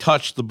Henry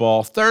touched the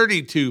ball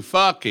 32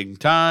 fucking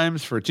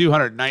times for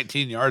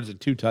 219 yards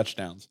and 2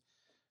 touchdowns.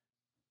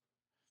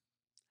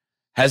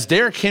 Has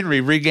Derrick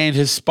Henry regained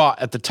his spot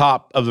at the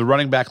top of the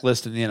running back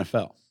list in the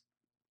NFL?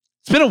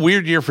 It's been a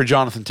weird year for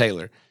Jonathan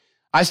Taylor.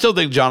 I still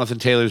think Jonathan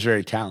Taylor is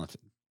very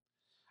talented.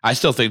 I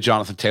still think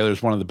Jonathan Taylor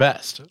is one of the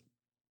best.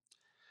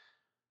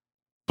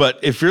 But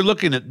if you're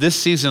looking at this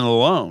season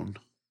alone,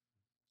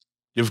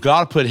 you've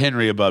got to put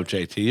Henry above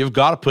JT. You've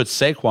got to put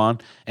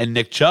Saquon and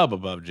Nick Chubb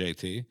above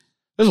JT.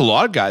 There's a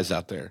lot of guys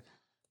out there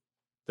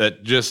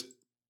that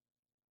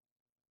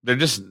they're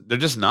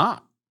just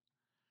not.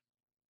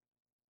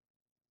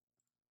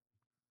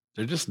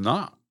 They're just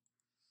not.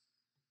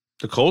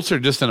 The Colts are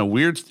just in a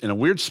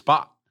weird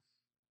spot.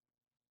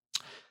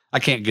 I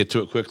can't get to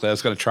it quickly. I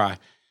was going to try.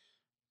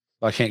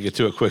 But I can't get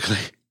to it quickly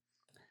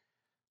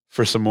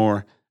for some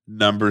more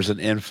numbers and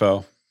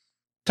info.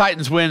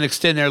 Titans win,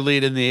 extend their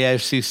lead in the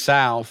AFC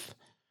South.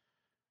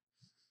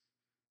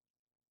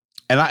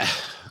 And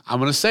I'm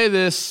going to say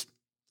this.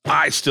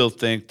 I still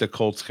think the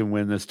Colts can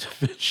win this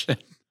division.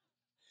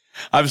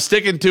 I'm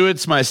sticking to it.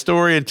 It's my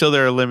story until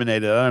they're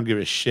eliminated. I don't give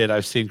a shit.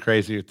 I've seen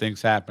crazier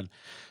things happen.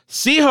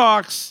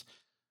 Seahawks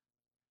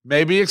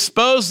maybe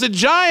exposed the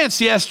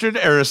Giants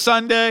yesterday or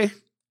Sunday.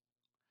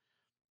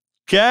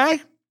 Okay?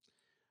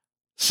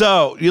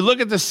 So you look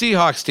at the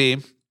Seahawks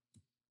team,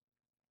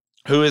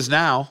 who is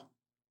now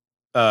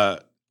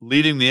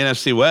leading the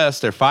NFC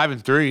West. They're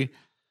 5-3.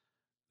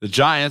 The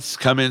Giants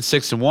come in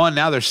 6-1.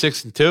 Now they're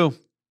 6-2.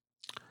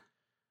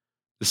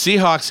 The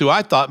Seahawks, who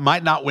I thought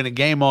might not win a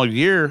game all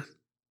year,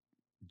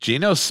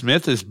 Geno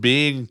Smith is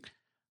being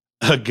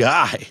a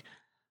guy.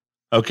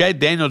 Okay,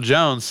 Daniel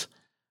Jones,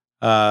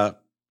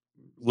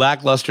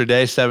 lackluster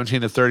day,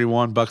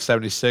 17-31,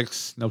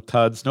 $176, no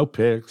tuds, no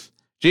picks.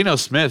 Geno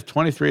Smith,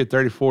 23-34,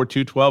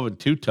 212, and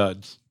 2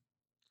 tuds.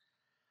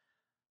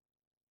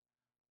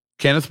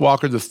 Kenneth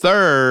Walker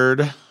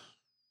III,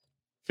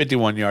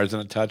 51 yards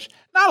and a touch.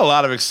 Not a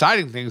lot of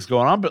exciting things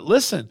going on, but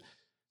listen,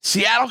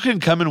 Seattle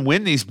can come and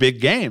win these big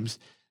games.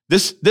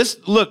 This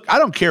look, I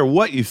don't care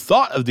what you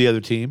thought of the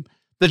other team.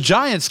 The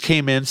Giants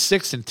came in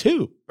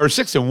 6-2 or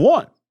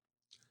 6-1.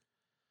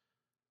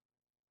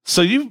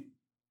 So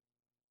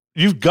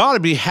you've got to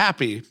be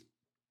happy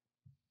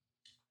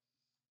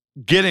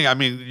getting. I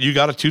mean, you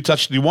got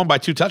you won by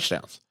 2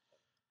 touchdowns.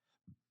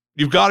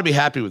 You've got to be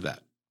happy with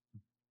that.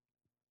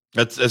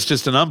 That's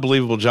just an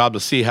unbelievable job the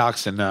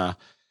Seahawks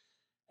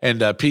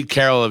and Pete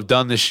Carroll have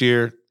done this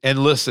year. And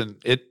listen,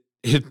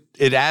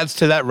 it adds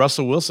to that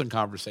Russell Wilson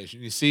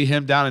conversation. You see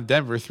him down in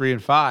Denver,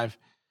 3-5,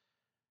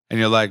 and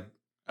you're like,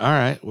 all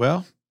right,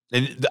 well,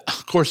 and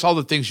of course, all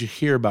the things you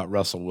hear about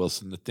Russell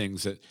Wilson, the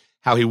things that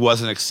how he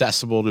wasn't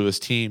accessible to his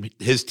team,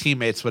 his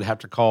teammates would have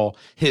to call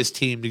his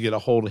team to get a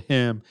hold of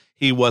him.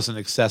 He wasn't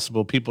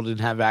accessible. People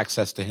didn't have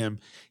access to him.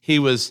 He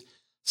was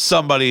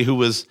somebody who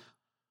was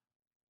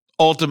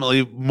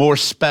ultimately more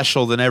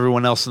special than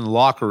everyone else in the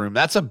locker room.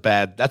 That's a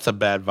bad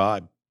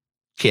vibe.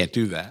 Can't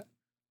do that.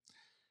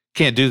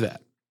 Can't do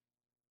that.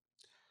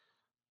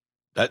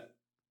 That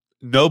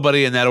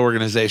nobody in that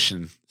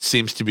organization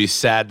seems to be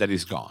sad that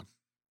he's gone.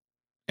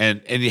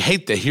 And you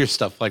hate to hear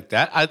stuff like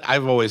that.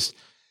 I've always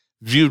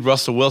viewed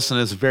Russell Wilson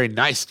as a very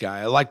nice guy.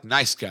 I like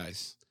nice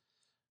guys.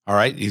 All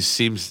right. He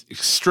seems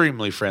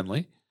extremely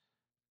friendly.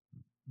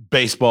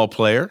 Baseball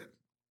player.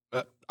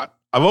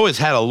 I've always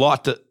had a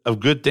lot of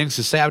good things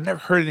to say. I've never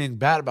heard anything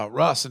bad about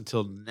Russ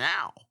until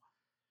now.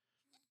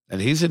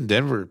 And he's in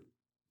Denver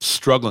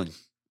struggling.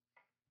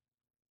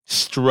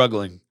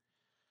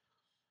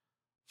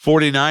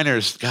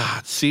 49ers,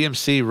 God,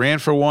 CMC ran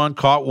for 1,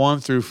 caught 1,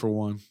 threw for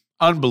 1.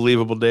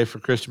 Unbelievable day for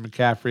Christian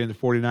McCaffrey and the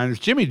 49ers.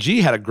 Jimmy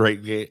G had a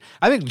great game.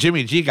 I think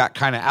Jimmy G got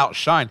kind of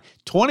outshined.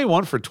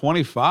 21 for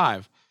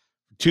 25,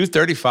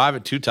 235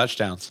 and 2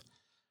 touchdowns.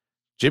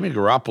 Jimmy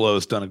Garoppolo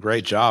has done a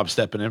great job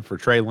stepping in for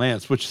Trey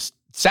Lance, which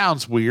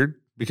sounds weird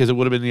because it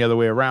would have been the other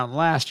way around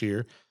last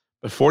year.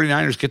 But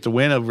 49ers get the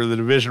win over the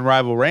division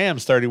rival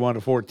Rams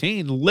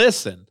 31-14.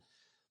 Listen,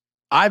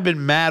 I've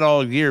been mad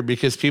all year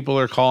because people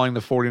are calling the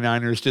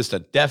 49ers just a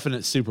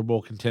definite Super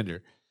Bowl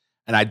contender.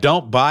 And I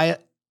don't buy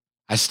it.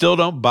 I still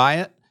don't buy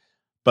it.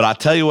 But I'll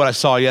tell you what I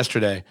saw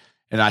yesterday,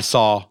 and I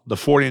saw the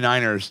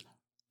 49ers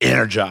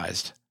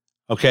energized.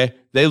 Okay?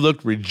 They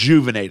looked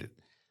rejuvenated.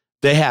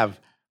 They have,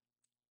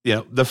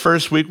 the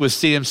first week with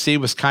CMC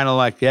was kind of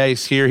like, yeah,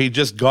 he's here. He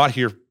just got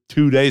here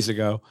 2 days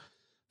ago.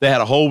 They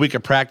had a whole week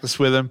of practice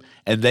with him,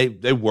 and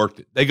they worked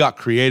it. They got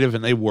creative,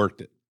 and they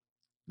worked it.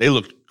 They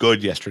looked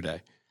good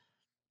yesterday.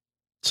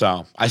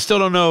 So I still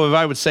don't know if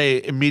I would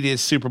say immediate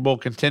Super Bowl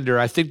contender.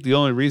 I think the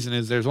only reason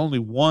is there's only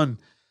one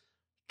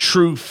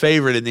true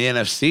favorite in the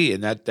NFC,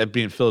 and that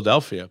being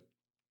Philadelphia.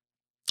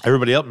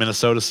 Everybody else,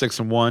 Minnesota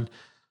 6-1,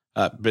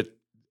 but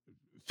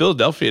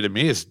Philadelphia to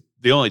me is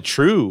the only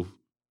true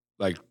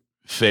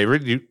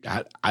favorite.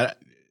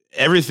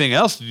 Everything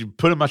else you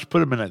put them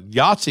in a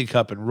Yahtzee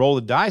cup and roll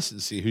the dice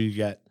and see who you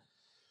get.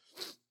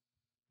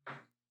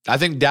 I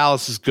think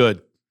Dallas is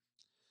good.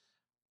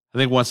 I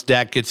think once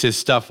Dak gets his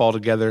stuff all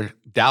together,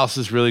 Dallas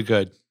is really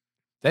good.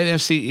 That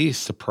NFC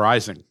East,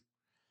 surprising.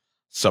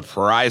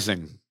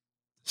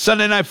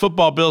 Sunday Night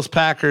Football,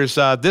 Bills-Packers.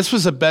 This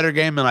was a better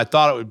game than I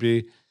thought it would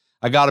be.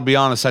 I got to be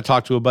honest. I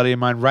talked to a buddy of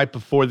mine right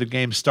before the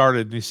game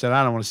started, and he said,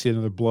 I don't want to see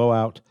another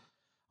blowout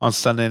on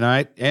Sunday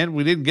night. And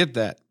we didn't get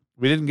that.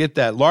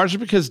 Largely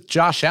because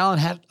Josh Allen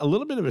had a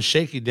little bit of a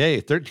shaky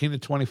day.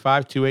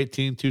 13-25,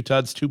 218, 2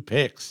 tuds, 2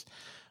 picks,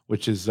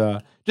 which is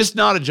just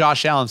not a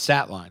Josh Allen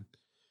stat line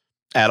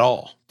at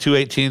all.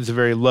 218 is a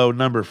very low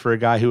number for a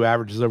guy who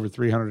averages over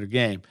 300 a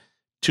game.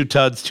 2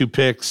 tuds, 2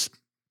 picks.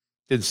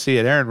 Didn't see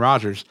it. Aaron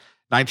Rodgers,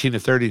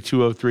 19-30,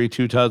 203,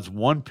 2 tuds,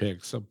 1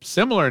 pick. So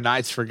similar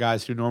nights for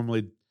guys who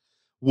normally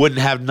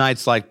wouldn't have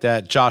nights like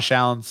that. Josh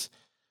Allen's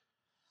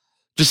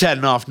just had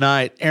an off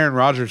night. Aaron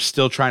Rodgers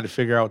still trying to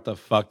figure out what the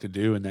fuck to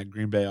do in that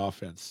Green Bay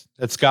offense.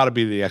 That's got to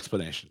be the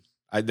explanation.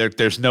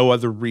 There's no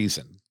other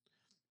reason.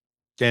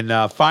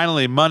 And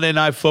finally, Monday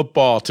Night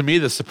Football. To me,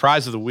 the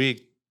surprise of the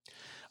week.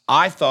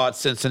 I thought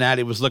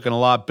Cincinnati was looking a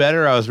lot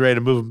better. I was ready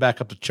to move them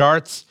back up the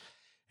charts.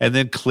 And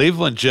then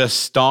Cleveland just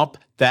stomped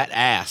that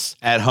ass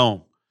at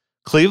home.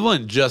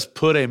 Cleveland just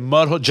put a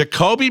mud hole.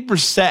 Jacoby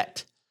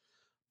Brissett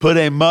put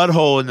a mud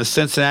hole in the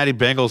Cincinnati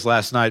Bengals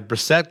last night.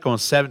 Brissett going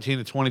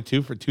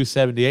 17-22 for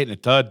 278 and a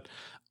tud.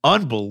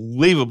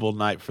 Unbelievable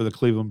night for the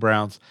Cleveland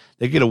Browns.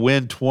 They get a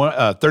win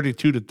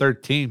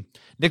 32-13.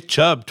 Nick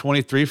Chubb,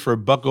 23 for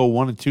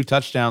 $101 and 2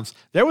 touchdowns.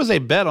 There was a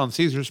bet on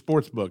Caesars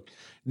Sportsbook.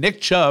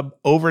 Nick Chubb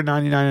over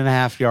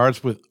 99.5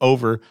 yards with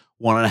over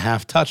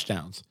 1.5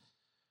 touchdowns.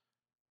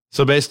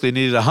 So basically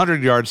needed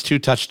 100 yards, 2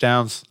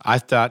 touchdowns. I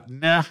thought,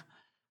 nah,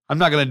 I'm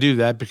not going to do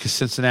that because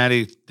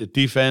Cincinnati, the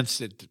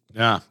defense,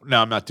 no,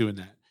 I'm not doing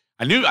that.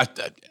 I knew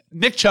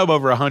Nick Chubb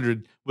over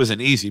 100 was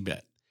an easy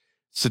bet.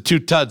 So 2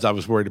 tuds I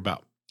was worried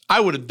about. I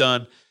would have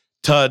done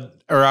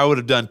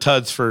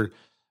tuds for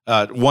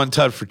 1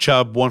 tud for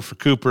Chubb, 1 for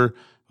Cooper,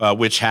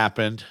 which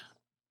happened.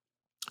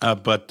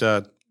 But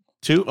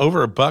 2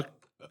 over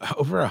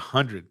over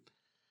 100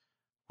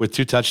 with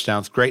 2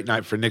 touchdowns. Great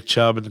night for Nick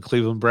Chubb and the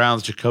Cleveland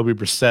Browns. Jacoby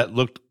Brissett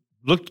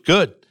looked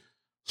good.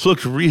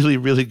 Looked really,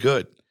 really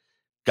good.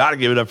 Got to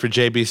give it up for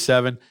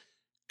JB7.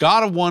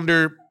 Got to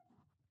wonder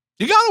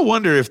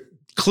if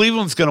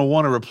Cleveland's going to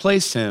want to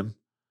replace him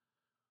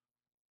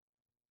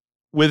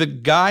with a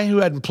guy who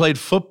hadn't played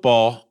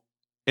football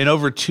in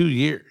over 2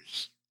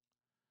 years.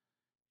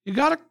 You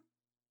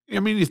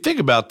think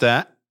about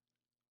that.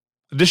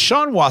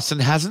 Deshaun Watson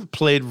hasn't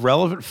played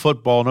relevant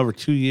football in over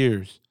 2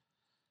 years.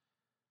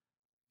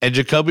 And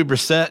Jacoby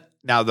Brissett,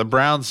 now the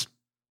Browns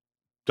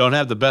don't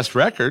have the best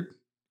record.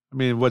 I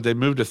mean, they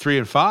moved to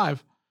 3-5.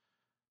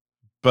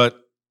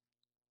 But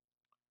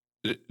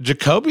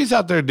Jacoby's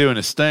out there doing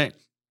his thing.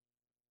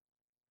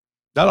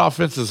 That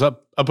offense is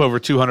up over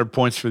 200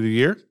 points for the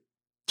year.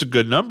 It's a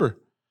good number.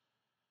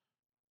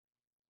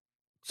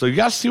 So you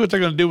got to see what they're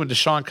going to do when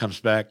Deshaun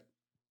comes back.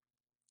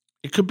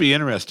 It could be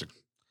interesting.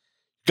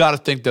 Got to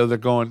think, though, they're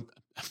going,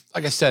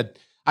 like I said,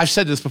 I've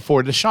said this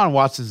before, Deshaun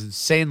Watson's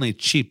insanely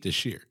cheap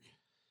this year.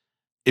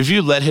 If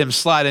you let him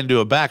slide into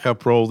a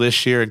backup role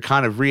this year and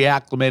kind of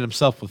reacclimate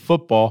himself with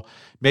football,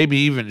 maybe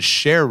even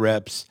share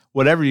reps,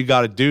 whatever you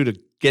got to do to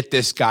get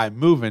this guy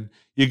moving,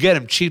 you get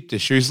him cheap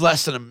this year. He's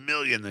less than $1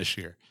 million this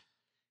year.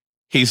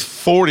 He's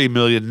 $40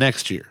 million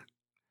next year.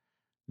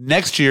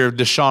 Next year, if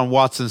Deshaun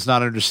Watson's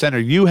not under center,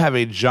 you have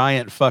a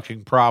giant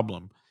fucking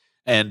problem.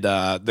 And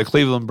the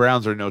Cleveland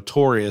Browns are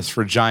notorious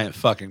for giant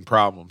fucking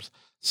problems.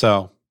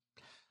 So,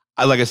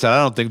 like I said,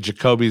 I don't think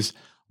Jacoby's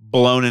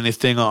blown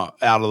anything out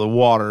of the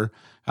water.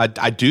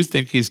 I do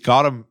think he's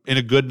got him in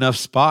a good enough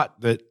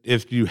spot that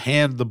if you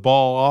hand the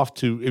ball off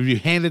if you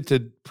hand it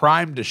to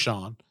prime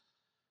Deshaun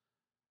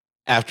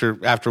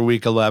after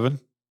week 11,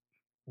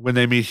 when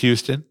they meet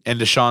Houston and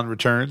Deshaun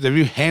returns, if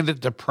you hand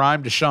it to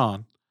prime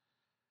Deshaun,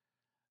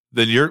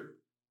 then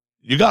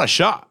you got a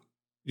shot.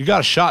 You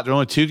got a shot. They're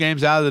only 2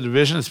 games out of the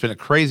division. It's been a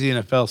crazy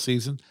NFL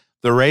season.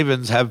 The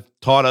Ravens have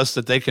taught us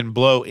that they can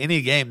blow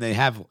any game they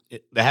have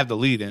the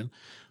lead in.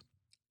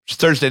 It's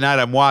Thursday night,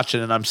 I'm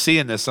watching, and I'm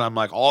seeing this, and I'm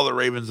like, all the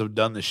Ravens have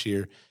done this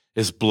year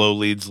is blow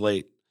leads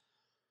late.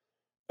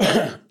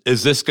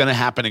 Is this going to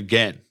happen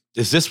again?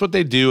 Is this what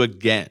they do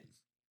again?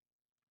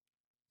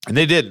 And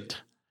they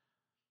didn't.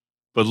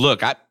 But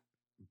look, I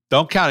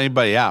don't count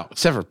anybody out,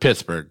 except for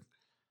Pittsburgh.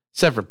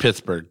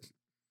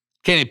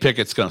 Kenny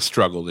Pickett's going to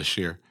struggle this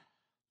year.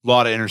 A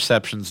lot of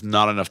interceptions,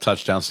 not enough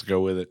touchdowns to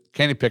go with it.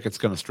 Kenny Pickett's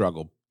going to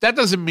struggle. That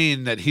doesn't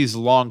mean that he's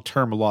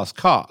long-term a lost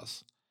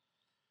cause.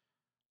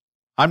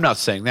 I'm not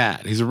saying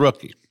that. He's a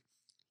rookie.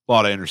 A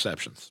lot of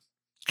interceptions.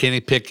 Kenny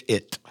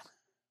Pickett.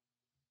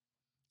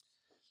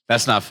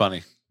 That's not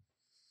funny.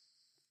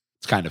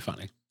 It's kind of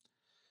funny.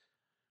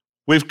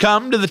 We've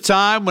come to the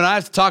time when I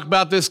have to talk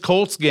about this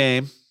Colts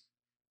game.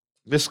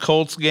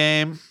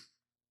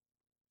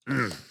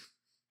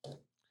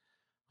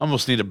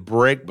 Almost need a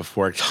break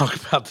before I talk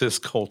about this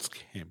Colts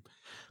game.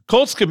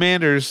 Colts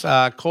Commanders.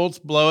 Colts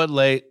blow it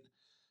late.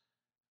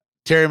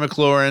 Terry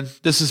McLaurin.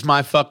 This is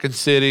my fucking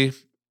city.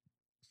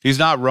 He's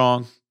not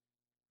wrong.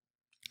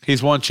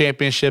 He's won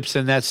championships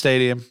in that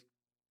stadium.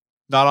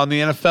 Not on the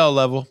NFL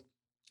level.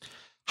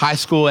 High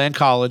school and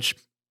college.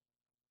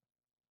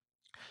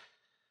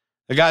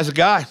 The guy's a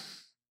guy.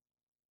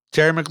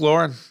 Terry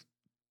McLaurin.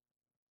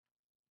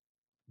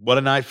 What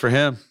a night for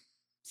him.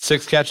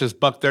 6 catches,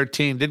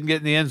 $113. Didn't get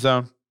in the end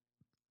zone,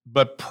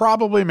 but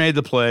probably made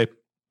the play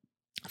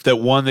that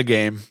won the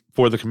game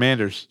for the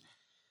Commanders.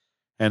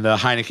 And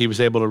Heineke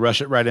was able to rush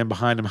it right in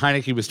behind him.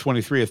 Heineke was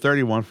 23 of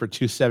 31 for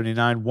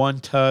 279, 1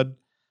 tud,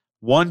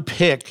 1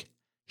 pick.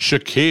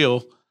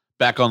 Shaquille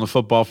back on the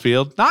football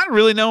field. Not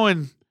really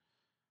knowing,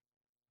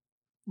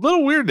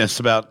 little weirdness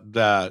about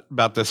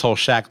this whole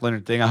Shaq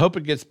Leonard thing. I hope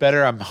it gets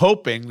better. I'm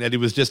hoping that he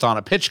was just on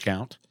a pitch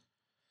count.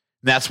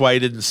 And that's why he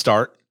didn't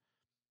start.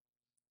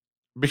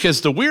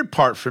 Because the weird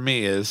part for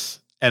me is,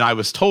 and I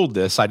was told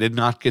this, I did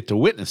not get to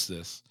witness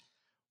this,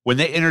 when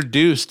they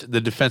introduced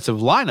the defensive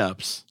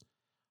lineups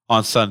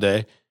on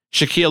Sunday,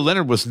 Shaquille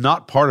Leonard was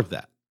not part of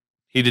that.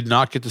 He did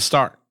not get to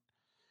start.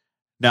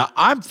 Now,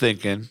 I'm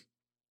thinking,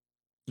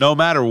 no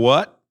matter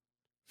what,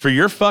 for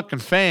your fucking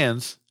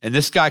fans and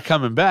this guy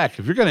coming back,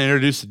 if you're going to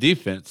introduce the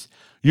defense,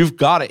 you've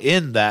got to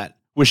end that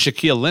with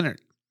Shaquille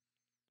Leonard.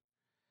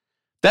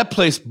 That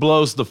place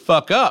blows the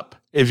fuck up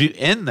if you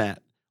end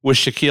that with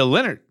Shaquille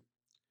Leonard.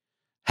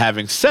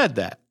 Having said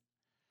that,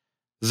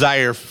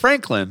 Zaire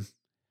Franklin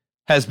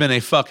has been a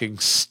fucking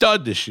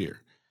stud this year.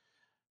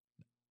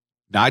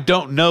 Now, I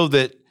don't know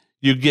that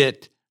you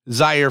get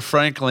Zaire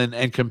Franklin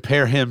and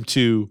compare him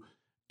to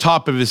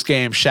top of his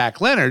game,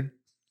 Shaq Leonard.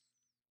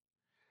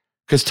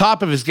 Because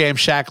top of his game,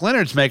 Shaq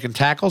Leonard's making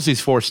tackles.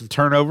 He's forcing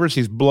turnovers.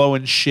 He's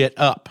blowing shit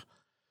up.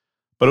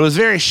 But it was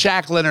very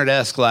Shaq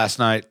Leonard-esque last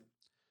night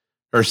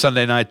or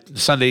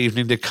Sunday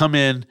evening to come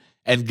in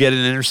and get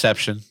an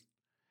interception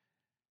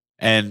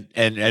and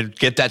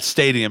get that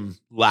stadium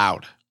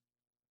loud.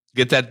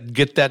 Get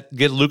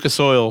Lucas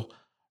Oil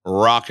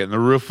rocking. The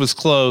roof was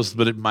closed,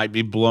 but it might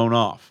be blown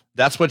off.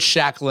 That's what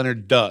Shaq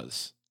Leonard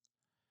does.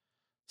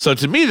 So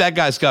to me, that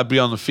guy's got to be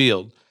on the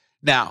field.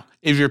 Now,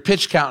 if you're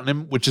pitch counting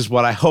him, which is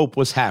what I hope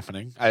was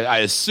happening, I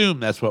assume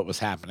that's what was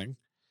happening.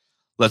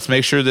 Let's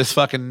make sure this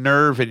fucking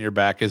nerve in your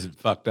back isn't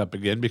fucked up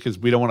again because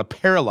we don't want to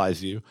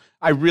paralyze you.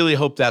 I really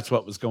hope that's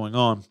what was going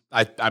on.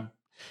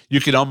 You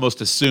could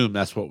almost assume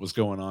that's what was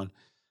going on.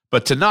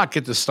 But to not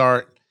get the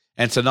start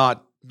and to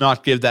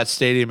not give that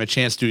stadium a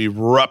chance to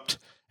erupt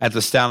at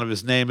the sound of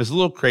his name is a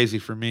little crazy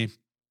for me. A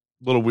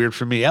little weird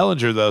for me.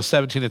 Ehlinger, though,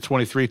 17 to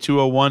 23,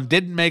 201,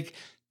 didn't make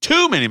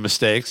too many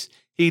mistakes.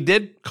 He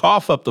did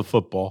cough up the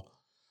football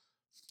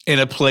in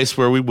a place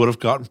where we would have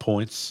gotten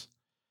points.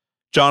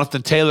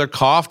 Jonathan Taylor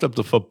coughed up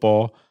the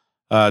football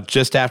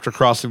just after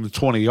crossing the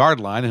 20-yard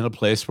line in a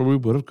place where we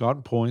would have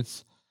gotten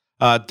points.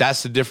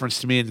 That's the difference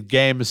to me in the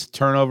game is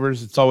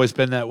turnovers. It's always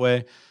been that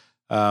way.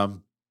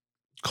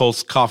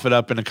 Colts cough it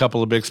up in a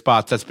couple of big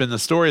spots. That's been the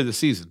story of the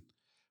season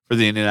for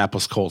the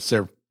Indianapolis Colts.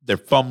 They're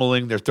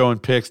fumbling, they're throwing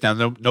picks. Now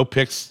no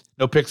picks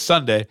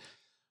Sunday,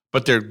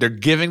 but they're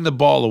giving the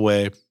ball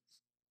away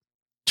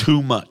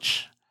too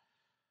much.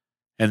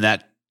 And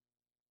that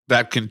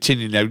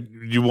continued. Now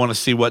you want to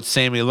see what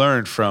Sammy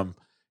learned from,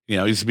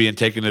 he's being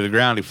taken to the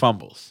ground, he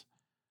fumbles.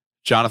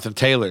 Jonathan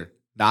Taylor,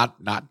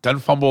 not doesn't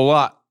fumble a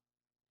lot.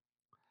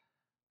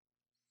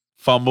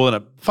 Fumble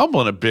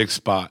in a big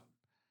spot.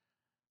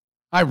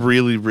 I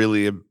really,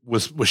 really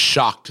was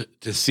shocked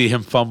to see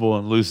him fumble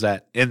and lose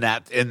that in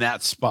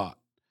that spot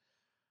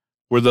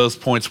where those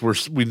points were.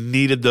 We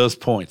needed those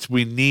points.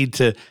 We need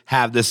to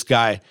have this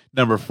guy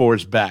number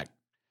 4's back.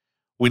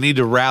 We need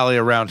to rally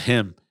around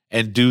him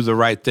and do the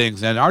right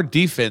things. And our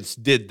defense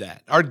did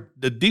that.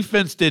 The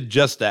defense did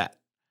just that.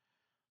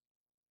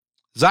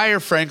 Zaire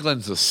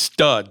Franklin's a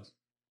stud.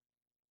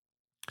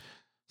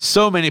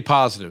 So many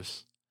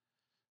positives.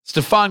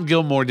 Stephon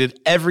Gilmore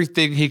did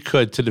everything he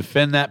could to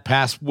defend that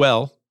pass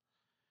well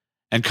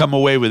and come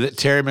away with it.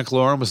 Terry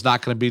McLaurin was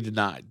not going to be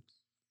denied.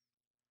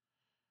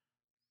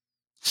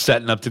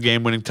 Setting up the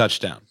game-winning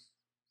touchdown.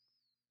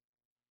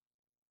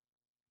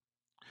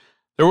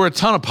 There were a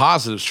ton of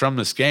positives from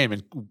this game,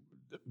 and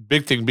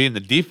big thing being the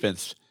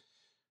defense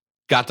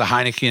got to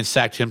Heineke and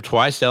sacked him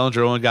twice. Ehlinger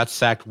only got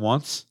sacked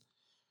once.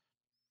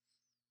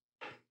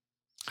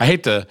 I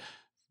hate to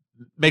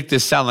make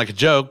this sound like a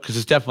joke because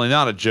it's definitely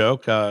not a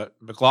joke.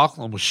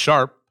 McLaughlin was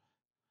sharp.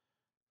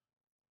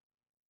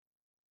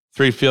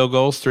 3 field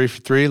goals, 3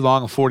 for 3,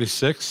 long of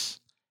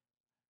 46.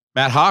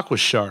 Matt Hawk was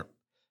sharp.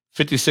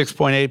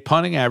 56.8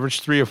 punting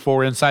average, 3 or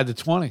 4 inside the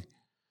 20.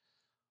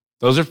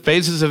 Those are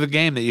phases of the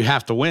game that you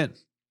have to win.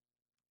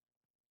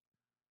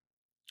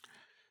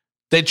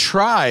 They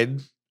tried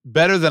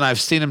better than I've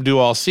seen them do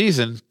all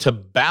season to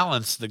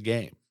balance the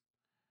game.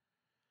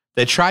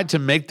 They tried to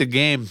make the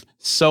game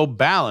so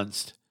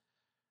balanced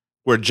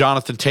where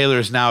Jonathan Taylor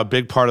is now a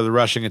big part of the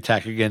rushing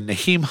attack again.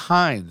 Nyheim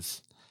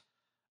Hines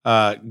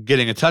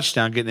getting a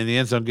touchdown, getting in the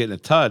end zone, getting a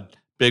tud,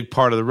 big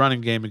part of the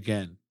running game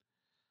again.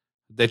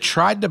 They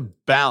tried to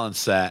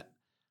balance that.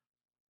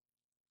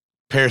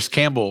 Paris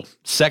Campbell,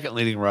 second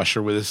leading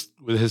rusher with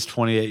his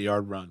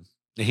 28-yard run.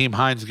 Nyheim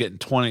Hines getting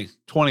 20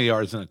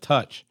 yards and a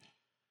touch.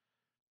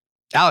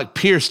 Alec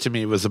Pierce to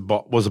me was a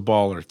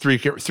baller.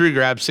 Three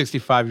grabs,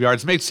 65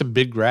 yards, made some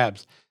big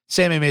grabs.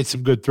 Sammy made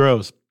some good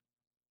throws.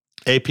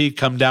 AP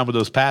come down with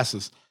those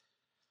passes.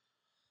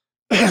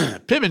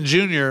 Pittman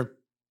Jr.,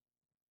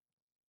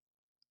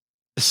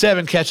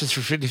 7 catches for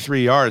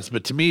 53 yards,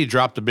 but to me, he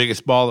dropped the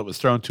biggest ball that was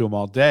thrown to him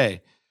all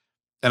day.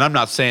 And I'm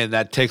not saying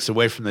that takes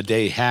away from the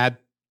day he had,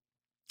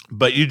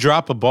 but you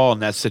drop a ball in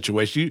that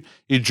situation.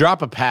 You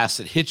drop a pass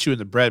that hits you in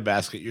the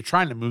breadbasket. You're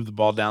trying to move the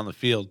ball down the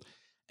field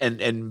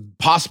and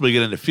possibly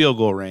get into field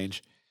goal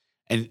range.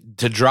 And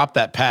to drop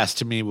that pass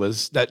to me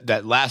was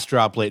that last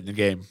drop late in the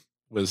game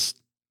was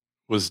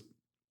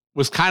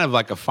kind of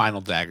like a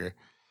final dagger.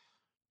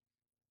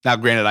 Now,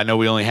 granted, I know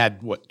we only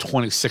had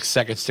 26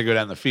 seconds to go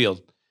down the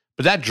field,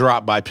 but that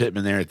drop by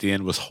Pittman there at the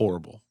end was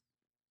horrible.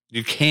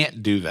 You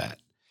can't do that.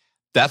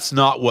 That's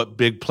not what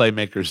big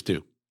playmakers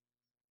do.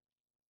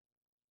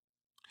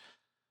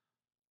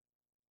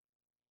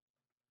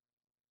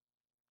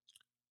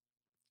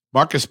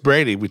 Marcus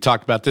Brady, we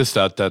talked about this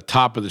at the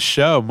top of the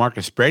show.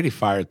 Marcus Brady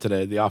fired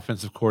today, the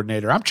offensive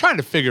coordinator. I'm trying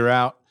to figure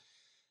out,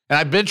 and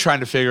I've been trying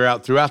to figure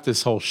out throughout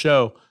this whole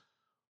show,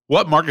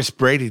 what Marcus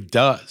Brady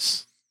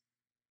does.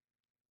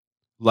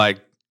 Like,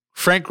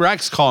 Frank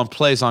Reich's calling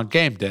plays on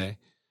game day,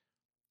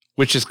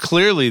 which is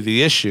clearly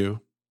the issue.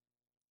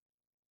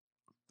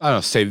 I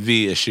don't say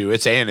the issue.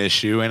 It's an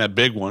issue and a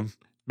big one,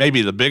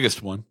 maybe the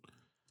biggest one.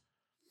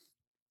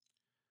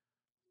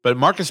 But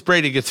Marcus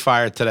Brady gets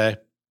fired today.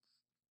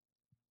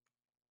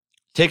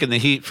 taking the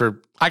heat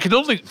for I can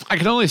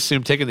only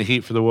assume taking the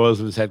heat for the woes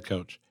of his head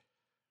coach.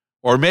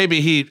 Or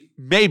maybe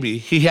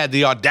he had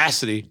the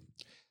audacity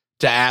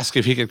to ask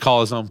if he could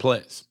call his own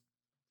plays.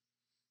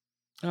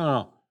 I don't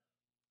know.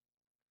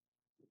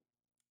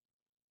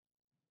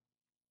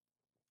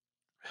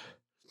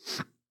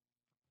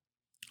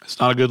 It's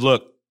not a good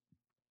look.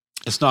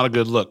 It's not a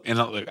good look. And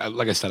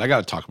like I said, I got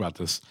to talk about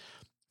this.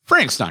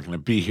 Frank's not going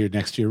to be here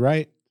next year,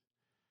 right?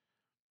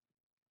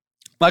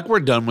 Like,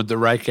 we're done with the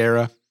Reich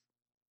era.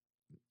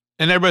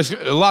 And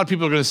a lot of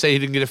people are going to say he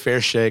didn't get a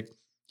fair shake.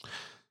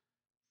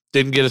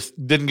 Didn't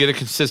get a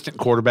consistent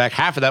quarterback.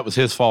 Half of that was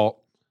his fault.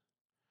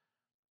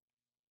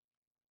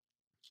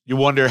 You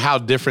wonder how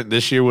different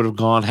this year would have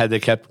gone had they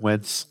kept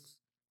Wentz.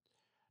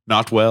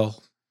 Not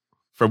well,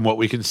 from what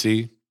we can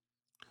see.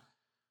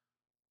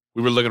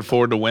 We were looking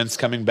forward to Wentz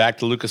coming back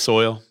to Lucas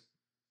Oil.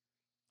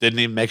 Didn't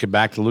even make it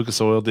back to Lucas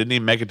Oil. Didn't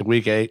even make it to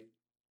week 8.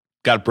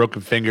 Got a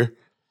broken finger.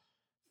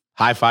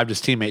 High-fived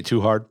his teammate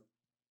too hard.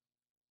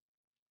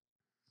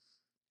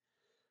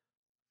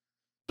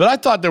 But I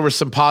thought there were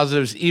some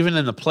positives even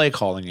in the play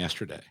calling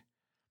yesterday.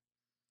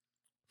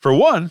 For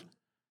one,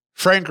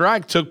 Frank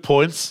Reich took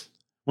points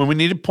when we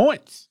needed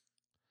points.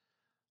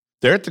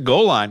 They're at the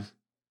goal line.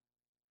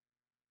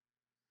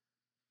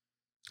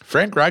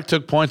 Frank Reich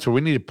took points where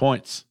we needed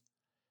points.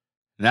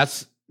 And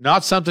that's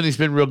not something he's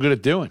been real good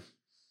at doing.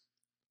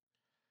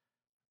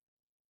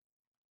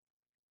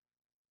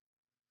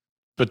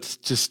 But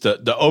just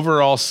the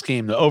overall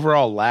scheme, the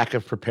overall lack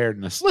of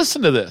preparedness.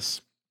 Listen to this.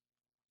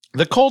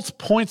 The Colts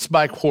points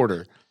by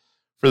quarter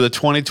for the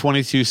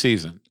 2022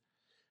 season.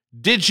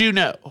 Did you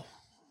know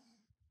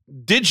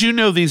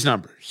these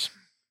numbers?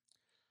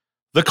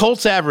 The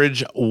Colts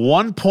average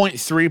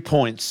 1.3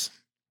 points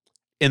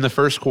in the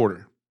first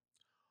quarter.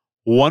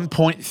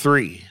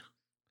 1.3.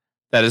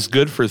 That is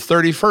good for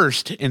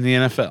 31st in the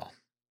NFL.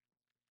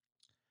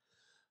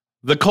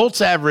 The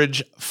Colts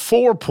average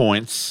 4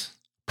 points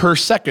per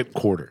second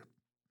quarter.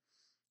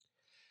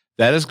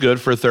 That is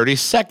good for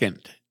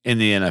 32nd in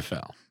the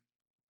NFL.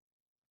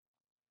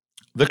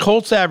 The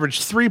Colts average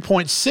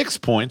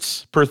 3.6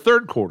 points per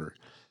third quarter.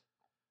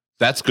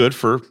 That's good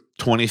for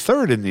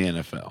 23rd in the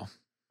NFL.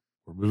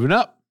 We're moving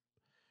up.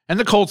 And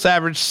the Colts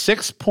average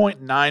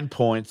 6.9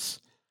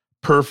 points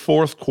per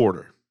fourth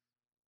quarter.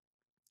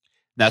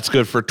 That's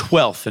good for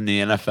 12th in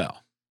the NFL.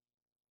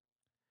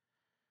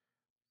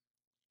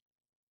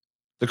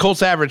 The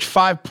Colts average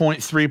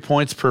 5.3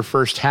 points per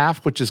first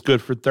half, which is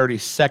good for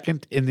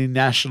 32nd in the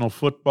National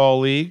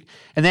Football League.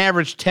 And they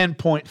average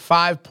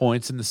 10.5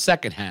 points in the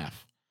second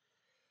half,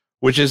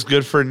 which is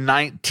good for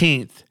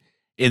 19th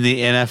in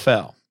the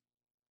NFL.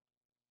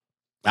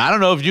 I don't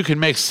know if you can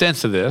make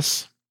sense of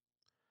this,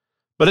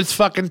 but it's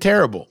fucking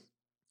terrible.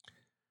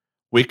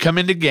 We come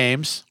into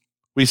games.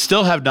 We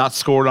still have not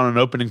scored on an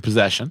opening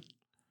possession.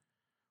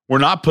 We're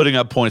not putting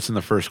up points in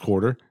the first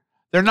quarter.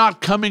 They're not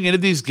coming into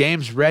these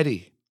games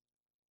ready.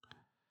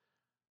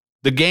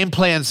 The game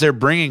plans they're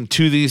bringing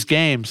to these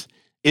games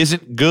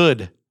isn't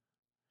good.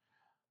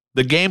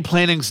 The game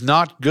planning's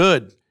not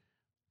good.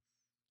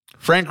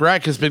 Frank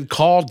Reich has been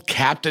called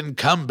Captain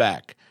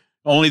Comeback.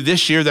 Only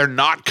this year they're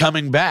not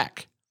coming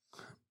back.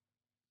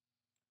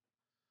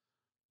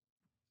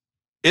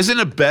 Isn't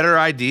a better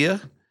idea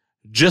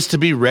just to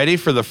be ready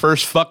for the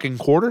first fucking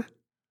quarter?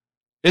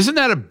 Isn't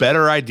that a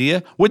better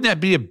idea? Wouldn't that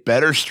be a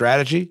better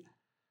strategy?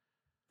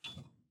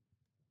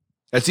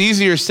 That's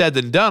easier said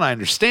than done. I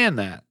understand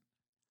that.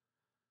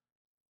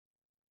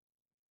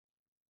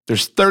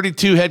 There's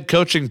 32 head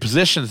coaching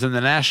positions in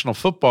the National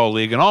Football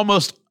League, and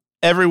almost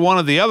every one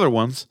of the other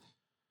ones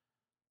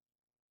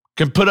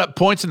can put up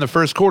points in the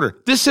first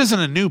quarter. This isn't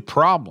a new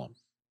problem.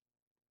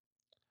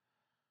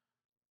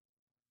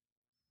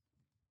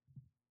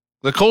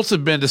 The Colts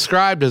have been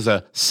described as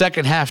a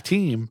second half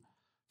team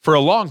for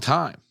a long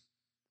time.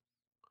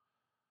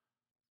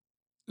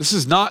 This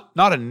is not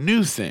a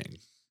new thing.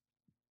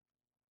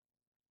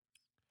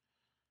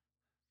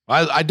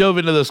 I dove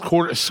into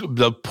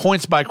the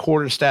points by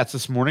quarter stats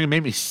this morning. It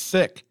made me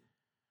sick.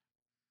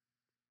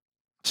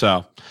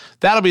 So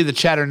that'll be the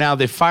chatter now.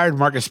 They fired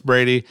Marcus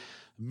Brady.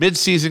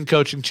 Mid-season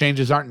coaching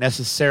changes aren't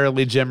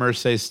necessarily Jim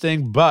Irsay's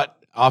thing,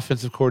 but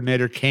offensive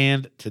coordinator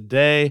canned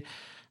today.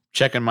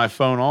 Checking my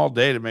phone all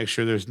day to make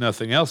sure there's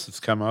nothing else that's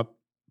come up,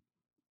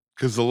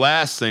 because the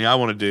last thing I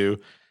want to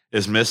do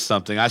is miss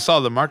something. I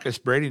saw the Marcus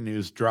Brady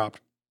news drop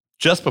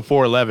just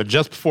before 11,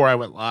 just before I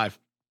went live.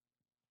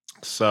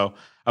 So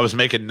I was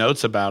making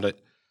notes about it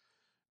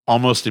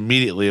almost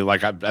immediately,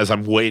 as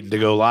I'm waiting to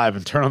go live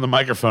and turn on the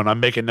microphone, I'm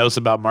making notes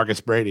about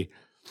Marcus Brady.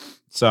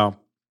 So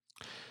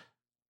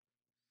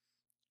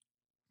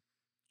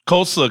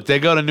Colts, look, they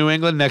go to New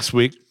England next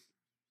week.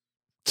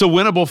 It's a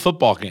winnable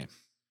football game.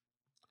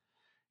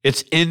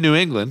 It's in New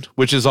England,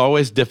 which is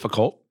always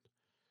difficult.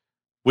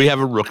 We have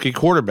a rookie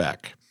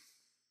quarterback.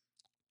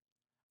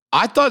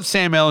 I thought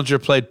Sam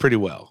Ehlinger played pretty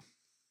well.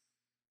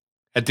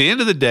 At the end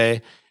of the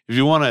day, if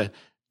you want to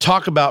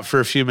talk about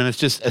for a few minutes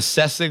just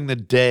assessing the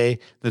day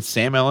that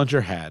Sam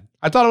Ehlinger had,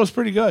 I thought it was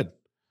pretty good.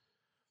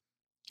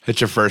 Hit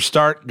your first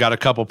start, got a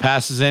couple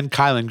passes in.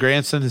 Kylan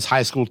Granson, his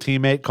high school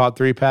teammate, caught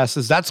 3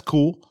 passes. That's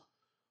cool.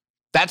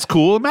 That's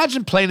cool.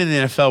 Imagine playing in the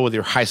NFL with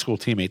your high school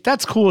teammate.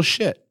 That's cool as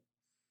shit.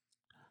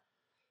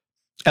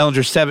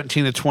 Ehlinger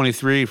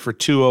 17-23 for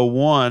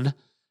 201.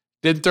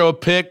 Didn't throw a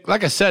pick.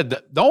 Like I said,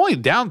 the only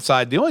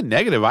downside, the only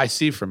negative I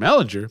see from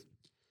Ehlinger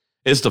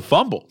is the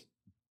fumble.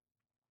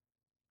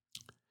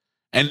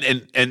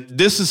 And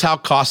this is how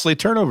costly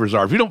turnovers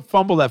are. If you don't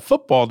fumble that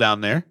football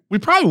down there, we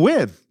probably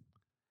win.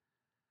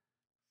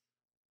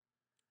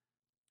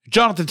 If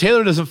Jonathan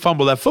Taylor doesn't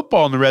fumble that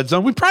football in the red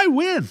zone, we probably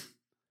win.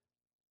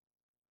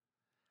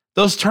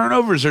 Those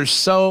turnovers are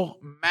so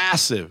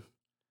massive.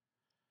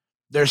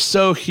 They're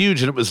so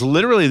huge, and it was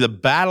literally the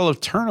battle of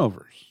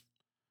turnovers.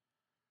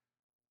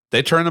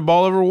 They turned the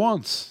ball over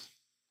once.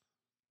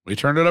 We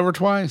turned it over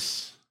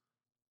twice.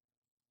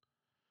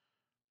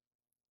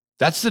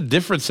 That's the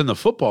difference in the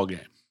football game.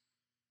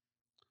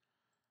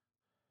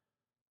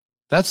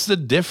 That's the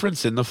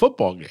difference in the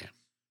football game.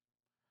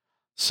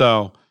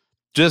 So,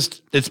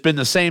 it's been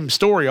the same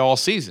story all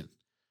season.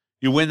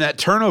 You win that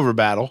turnover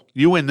battle,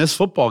 you win this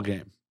football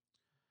game.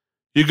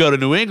 You go to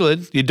New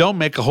England, you don't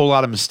make a whole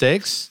lot of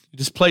mistakes. You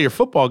just play your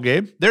football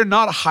game. They're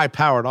not a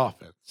high-powered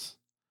offense.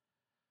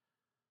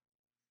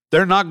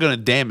 They're not going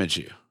to damage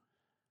you.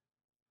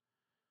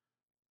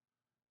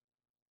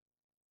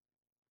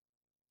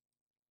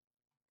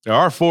 They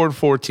are a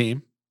 4-4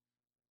 team.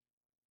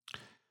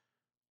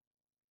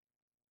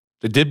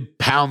 They did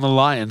pound the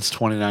Lions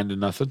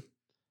 29-0.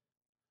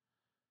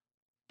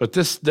 But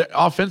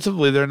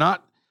offensively, they're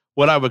not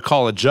what I would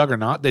call a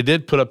juggernaut. They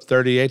did put up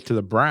 38 to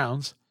the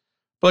Browns.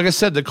 But like I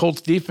said, the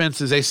Colts defense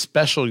is a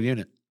special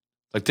unit.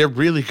 Like, they're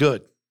really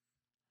good.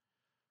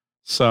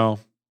 So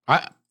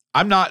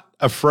I'm not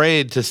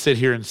afraid to sit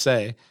here and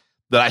say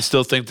that I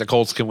still think the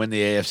Colts can win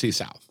the AFC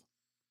South.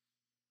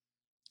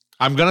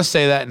 I'm going to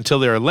say that until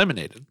they're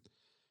eliminated.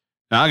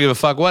 And I don't give a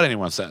fuck what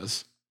anyone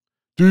says.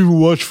 Do you even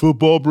watch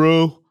football,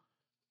 bro?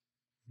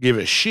 Give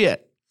a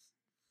shit.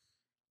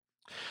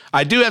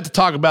 I do have to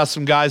talk about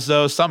some guys,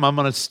 though. Something I'm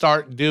going to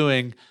start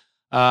doing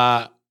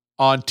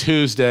on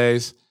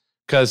Tuesdays.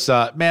 Because,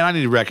 man, I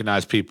need to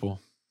recognize people.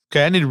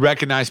 Okay, I need to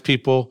recognize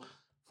people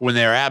when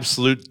they're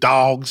absolute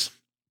dogs.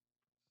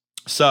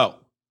 So,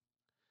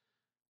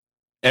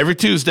 every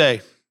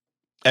Tuesday,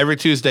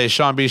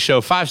 Sean B.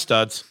 Show, 5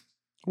 studs.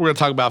 We're going to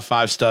talk about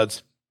 5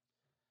 studs.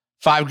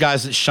 5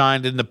 guys that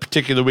shined in the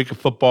particular week of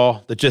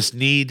football that just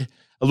need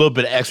a little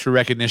bit of extra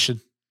recognition,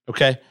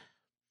 okay?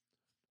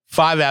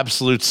 5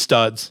 absolute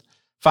studs.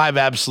 5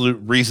 absolute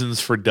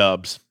reasons for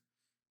dubs,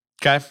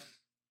 okay?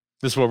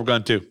 This is what we're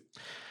going to do.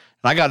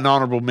 And I got an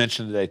honorable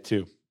mention today,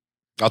 too.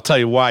 I'll tell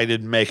you why I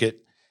didn't make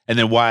it and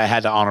then why I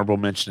had to honorable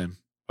mention him,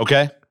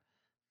 okay?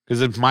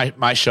 Because it's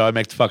my show. I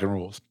make the fucking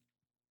rules.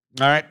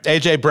 All right,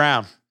 A.J.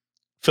 Brown,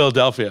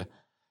 Philadelphia.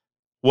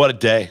 What a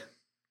day.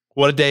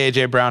 What a day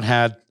A.J. Brown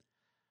had.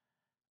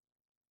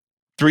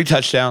 3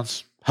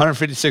 touchdowns,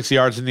 156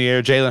 yards in the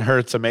air. Jalen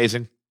Hurts,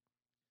 amazing.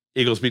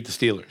 Eagles beat the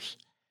Steelers.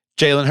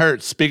 Jalen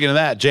Hurts, speaking of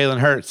that, Jalen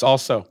Hurts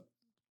also.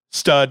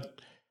 Stud.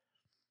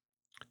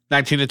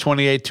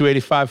 19-28,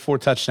 285, 4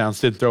 touchdowns,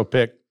 didn't throw a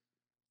pick.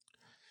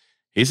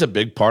 He's a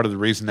big part of the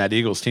reason that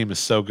Eagles team is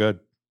so good.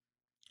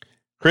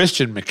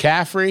 Christian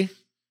McCaffrey,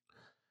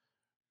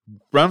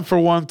 run for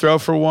 1, throw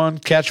for 1,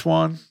 catch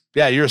 1.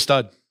 Yeah, you're a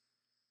stud.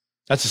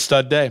 That's a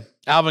stud day.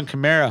 Alvin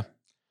Kamara,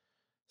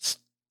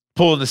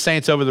 pulling the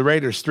Saints over the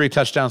Raiders, 3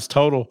 touchdowns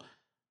total,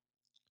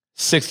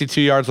 62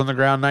 yards on the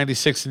ground,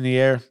 96 in the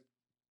air.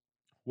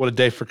 What a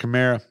day for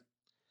Kamara.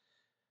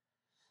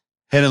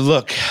 And then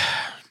look,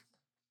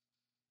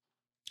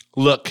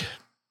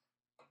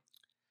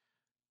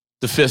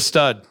 the 5th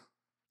stud,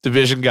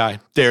 division guy,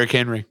 Derrick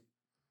Henry.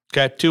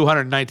 Okay,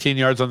 219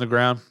 yards on the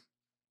ground,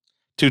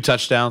 2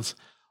 touchdowns.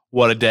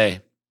 What a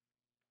day.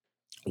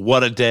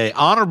 What a day.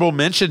 Honorable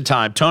mention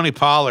time, Tony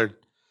Pollard.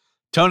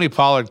 Tony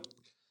Pollard,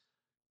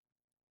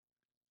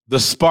 the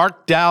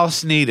spark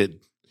Dallas needed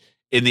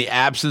in the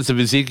absence of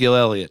Ezekiel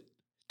Elliott.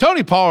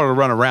 Tony Pollard will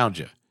run around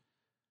you.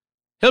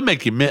 He'll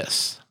make you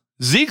miss.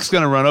 Zeke's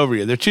going to run over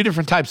you. They're 2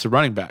 different types of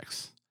running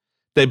backs.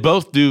 They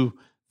both do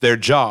their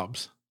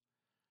jobs.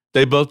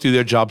 They both do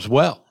their jobs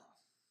well.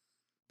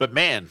 But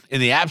man,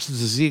 in the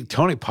absence of Zeke,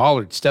 Tony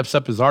Pollard steps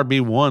up as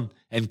RB1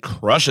 and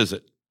crushes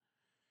it.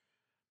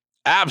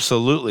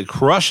 Absolutely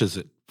crushes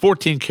it.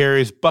 14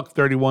 carries,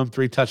 $131,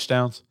 3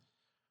 touchdowns.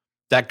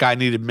 That guy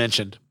needed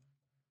mentioned.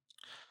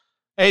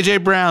 A.J.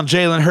 Brown,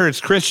 Jalen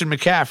Hurts, Christian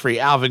McCaffrey,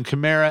 Alvin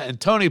Kamara, and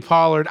Tony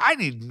Pollard. I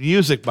need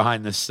music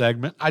behind this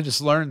segment. I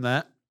just learned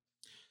that.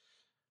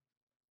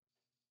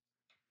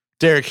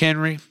 Derrick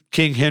Henry,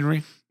 King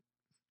Henry,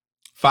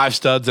 5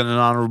 studs and an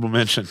honorable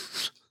mention.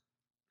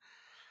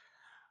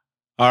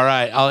 All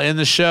right, I'll end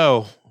the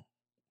show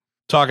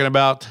talking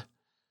about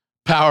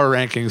power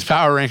rankings.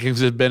 Power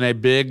rankings have been a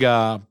big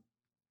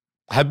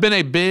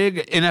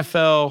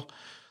NFL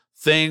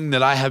thing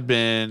that I have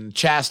been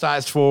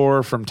chastised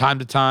for from time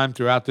to time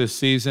throughout this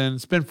season.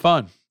 It's been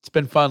fun. It's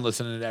been fun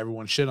listening to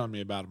everyone shit on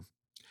me about them.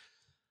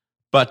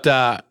 But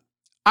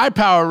I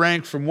power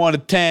rank from 1 to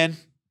 10.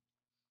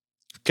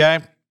 Okay.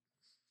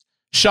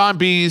 Sean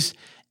B's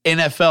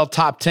NFL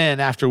top 10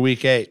 after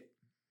week 8.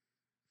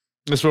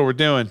 That's what we're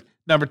doing.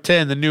 Number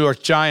 10, the New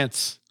York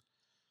Giants.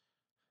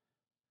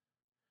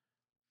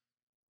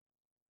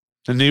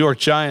 The New York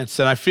Giants.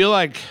 And I feel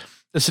like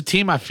it's a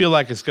team I feel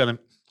like it's going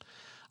to,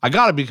 I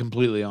got to be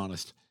completely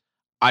honest.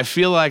 I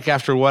feel like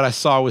after what I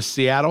saw with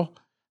Seattle,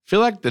 I feel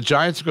like the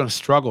Giants are going to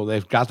struggle.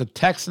 They've got the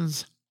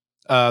Texans.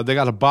 They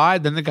got a bye.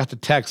 Then they got the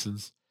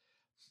Texans.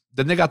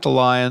 Then they got the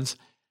Lions.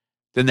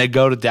 Then they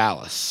go to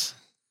Dallas.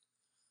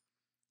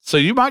 So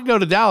you might go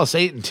to Dallas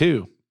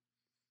 8-2.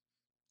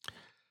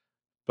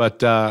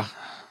 But I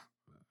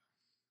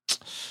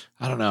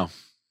don't know.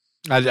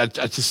 I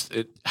just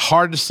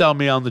hard to sell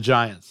me on the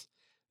Giants.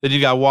 Then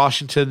you got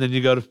Washington. Then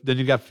you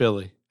got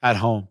Philly at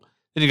home.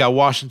 Then you got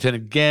Washington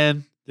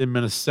again. Then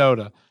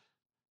Minnesota.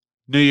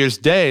 New Year's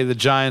Day, the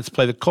Giants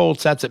play the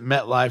Colts. That's at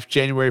MetLife,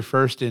 January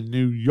 1st in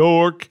New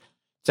York.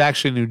 It's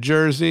actually New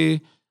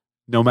Jersey.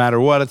 No matter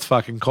what, it's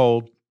fucking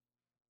cold.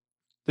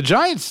 The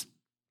Giants,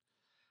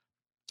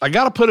 I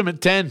got to put them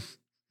at 10.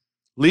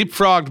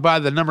 Leapfrogged by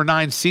the number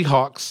 9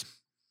 Seahawks.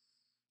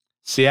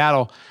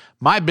 Seattle,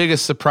 my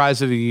biggest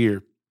surprise of the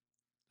year.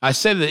 I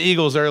said the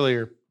Eagles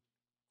earlier,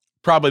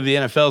 probably the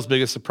NFL's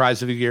biggest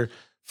surprise of the year.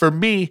 For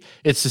me,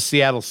 it's the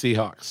Seattle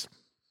Seahawks.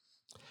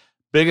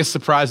 Biggest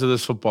surprise of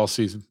this football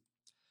season.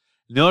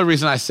 And the only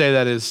reason I say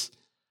that is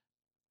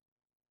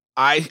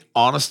I,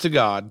 honest to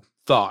God,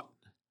 thought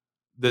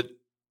that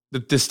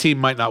this team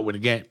might not win a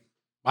game.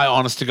 I,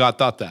 honest to God,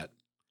 thought that.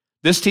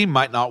 This team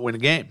might not win a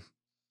game.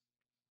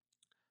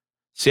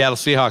 Seattle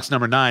Seahawks,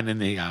 number 9 in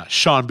the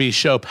Sean B.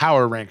 Show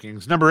power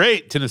rankings. Number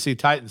 8, Tennessee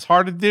Titans.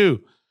 Hard to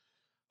do.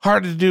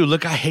 Hard to do.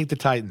 Look, I hate the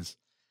Titans.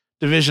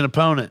 Division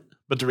opponent.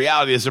 But the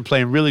reality is they're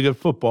playing really good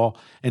football,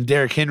 and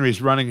Derrick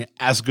Henry's running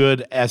as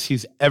good as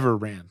he's ever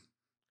ran.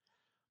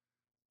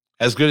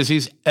 As good as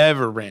he's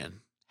ever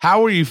ran.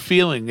 How are you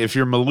feeling if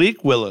you're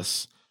Malik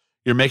Willis,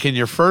 you're making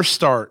your first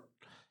start,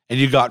 and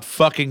you got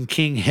fucking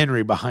King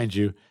Henry behind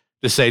you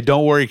to say,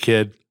 don't worry,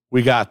 kid,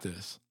 we got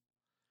this.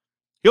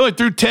 He only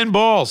threw 10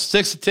 balls,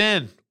 6 of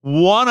 10.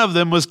 One of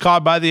them was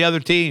caught by the other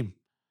team.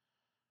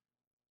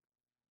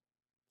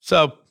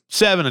 So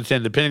 7 of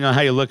 10, depending on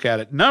how you look at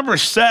it. Number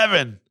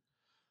 7.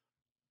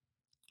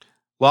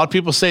 A lot of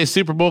people say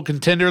Super Bowl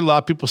contender. A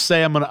lot of people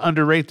say I'm going to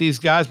underrate these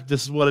guys, but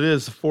this is what it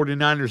is. The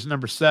 49ers,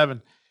 number 7.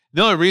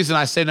 The only reason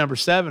I say number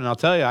 7, I'll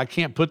tell you, I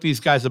can't put these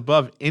guys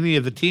above any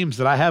of the teams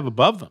that I have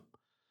above them.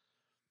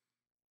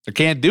 I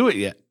can't do it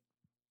yet.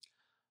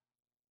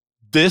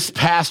 This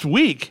past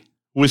week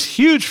was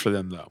huge for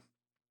them, though.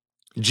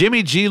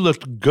 Jimmy G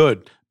looked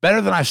good,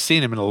 better than I've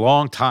seen him in a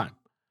long time.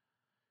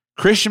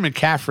 Christian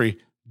McCaffrey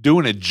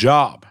doing a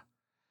job.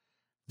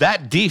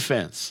 That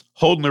defense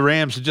holding the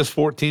Rams to just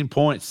 14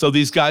 points, so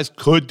these guys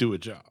could do a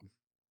job.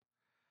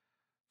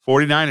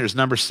 49ers,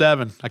 number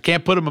 7. I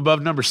can't put them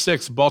above number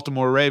 6,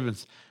 Baltimore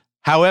Ravens.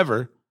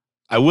 However,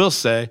 I will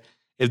say,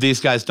 if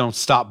these guys don't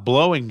stop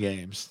blowing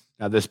games,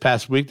 now this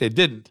past week they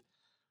didn't,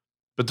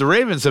 but the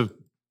Ravens have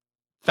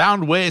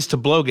found ways to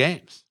blow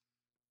games.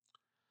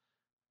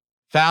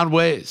 Found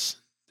ways.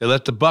 They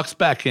let the Bucs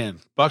back in.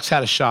 Bucs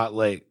had a shot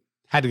late.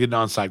 Had to get an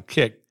onside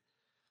kick.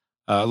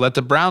 Let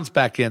the Browns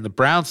back in. The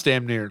Browns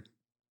damn near.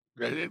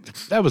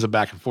 That was a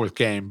back and forth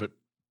game, but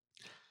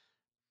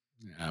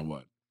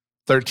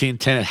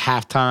 13-10 at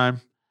halftime,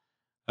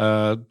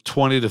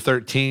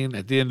 20-13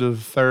 at the end of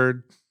the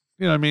third.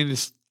 You know what I mean?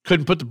 Just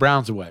couldn't put the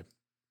Browns away.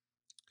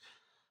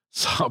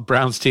 Saw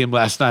Browns team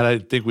last night I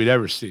didn't think we'd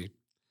ever see.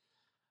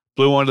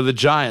 Blew one to the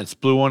Giants,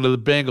 blew one to the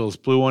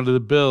Bengals, blew one to the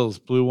Bills,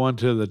 blew one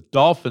to the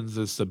Dolphins.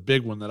 It's the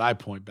big one that I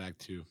point back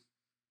to,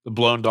 the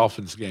blown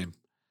Dolphins game.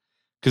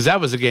 Because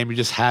that was a game you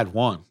just had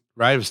won,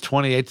 right? It was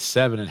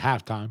 28-7 at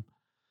halftime.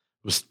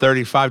 It was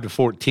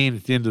 35-14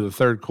 at the end of the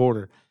third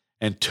quarter.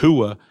 And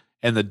Tua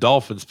and the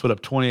Dolphins put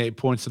up 28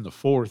 points in the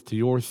fourth to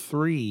your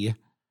 3.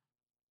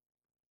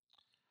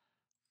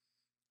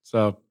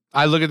 So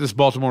I look at this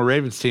Baltimore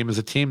Ravens team as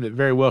a team that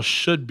very well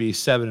should be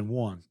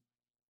 7-1,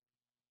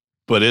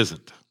 but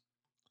isn't.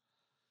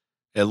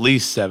 At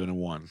least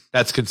 7-1.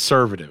 That's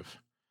conservative.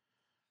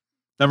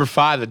 Number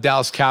 5, the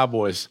Dallas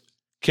Cowboys.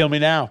 Kill me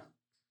now.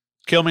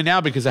 Kill me now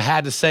because I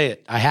had to say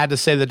it. I had to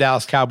say the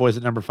Dallas Cowboys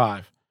at number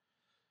 5.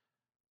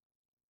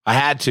 I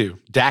had to.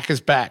 Dak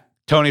is back.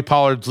 Tony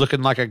Pollard's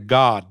looking like a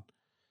god.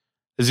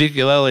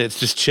 Ezekiel Elliott's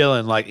just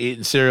chilling, like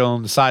eating cereal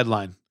on the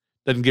sideline.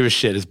 Doesn't give a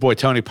shit. His boy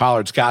Tony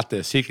Pollard's got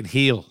this. He can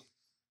heal.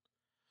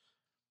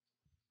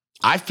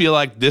 I feel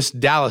like this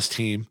Dallas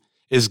team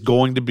is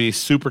going to be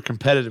super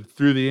competitive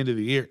through the end of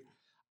the year.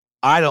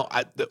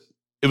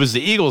 It was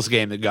the Eagles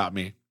game that got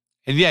me.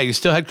 And yeah, you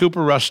still had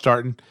Cooper Rush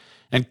starting,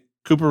 and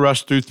Cooper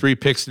Rush threw 3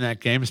 picks in that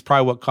game. It's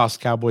probably what cost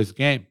the Cowboys the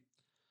game.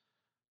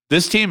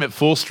 This team at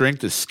full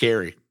strength is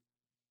scary.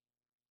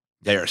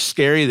 They are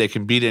scary. They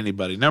can beat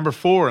anybody. Number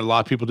 4, a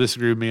lot of people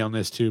disagree with me on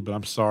this too, but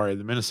I'm sorry.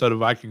 The Minnesota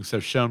Vikings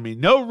have shown me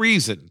no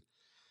reason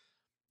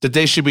that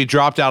they should be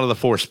dropped out of the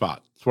 4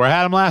 spot. That's where I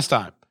had them last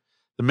time.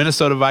 The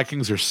Minnesota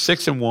Vikings are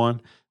 6-1.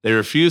 They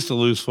refuse to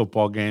lose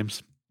football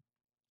games.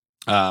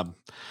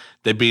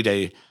 They beat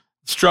a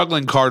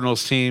struggling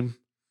Cardinals team,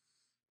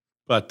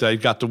 but you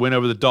got the win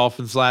over the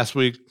Dolphins last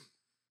week.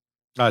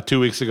 2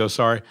 weeks ago,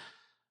 sorry.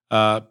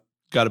 Got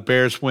a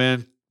Bears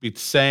win, beat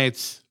the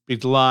Saints,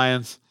 beat the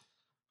Lions.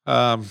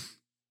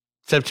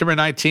 September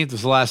 19th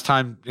was the last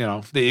time,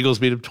 the Eagles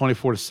beat them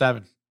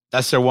 24-7.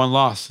 That's their one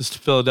loss. It's to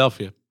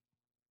Philadelphia.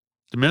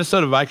 The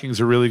Minnesota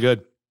Vikings are really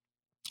good.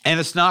 And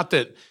it's not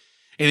that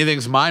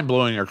anything's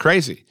mind-blowing or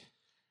crazy.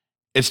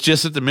 It's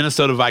just that the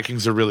Minnesota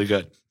Vikings are really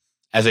good.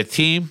 As a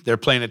team, they're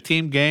playing a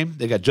team game.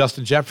 They got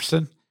Justin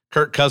Jefferson.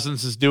 Kirk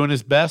Cousins is doing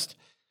his best.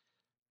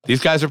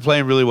 These guys are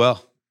playing really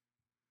well.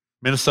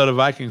 Minnesota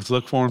Vikings,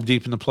 look for them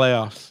deep in the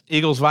playoffs.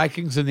 Eagles,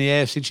 Vikings in the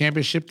AFC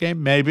Championship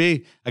game?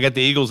 Maybe. I got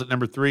the Eagles at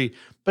number 3,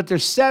 but they're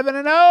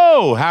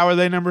 7-0. How are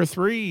they number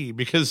 3?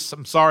 Because,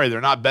 I'm sorry, they're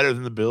not better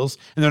than the Bills,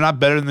 and they're not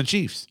better than the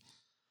Chiefs.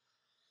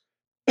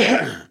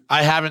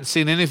 I haven't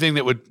seen anything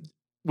that would,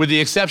 with the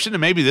exception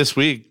of maybe this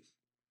week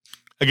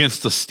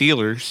against the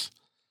Steelers,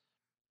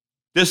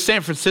 this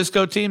San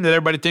Francisco team that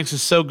everybody thinks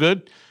is so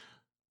good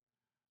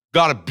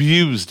got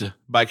abused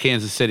by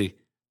Kansas City.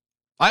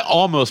 I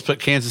almost put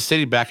Kansas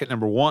City back at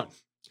number 1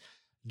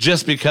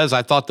 just because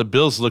I thought the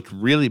Bills looked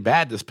really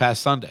bad this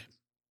past Sunday.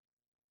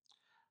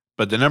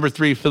 But the number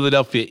 3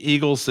 Philadelphia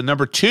Eagles, the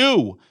number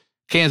 2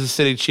 Kansas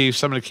City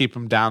Chiefs, I'm going to keep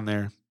them down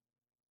there.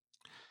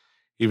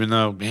 Even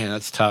though, man,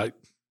 that's tight.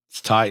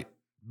 It's tight.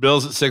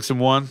 Bills at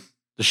 6-1.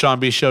 The Sean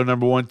B. Show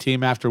number 1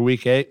 team after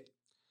week 8.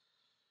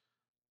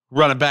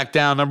 Running back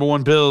down, number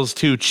 1 Bills,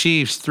 2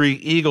 Chiefs, 3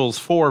 Eagles,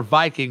 4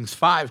 Vikings,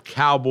 5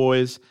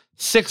 Cowboys,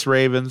 6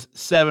 Ravens,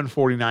 7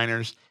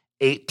 49ers,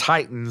 8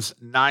 Titans,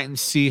 9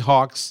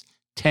 Seahawks,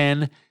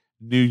 10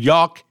 New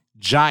York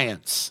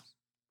Giants.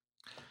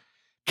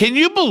 Can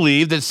you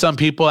believe that some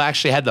people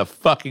actually had the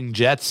fucking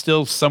Jets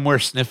still somewhere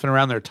sniffing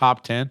around their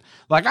top 10?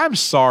 Like, I'm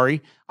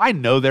sorry. I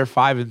know they're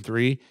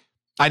 5-3.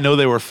 I know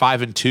they were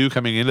 5-2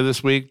 coming into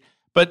this week,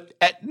 but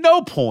at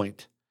no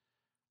point,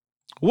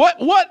 what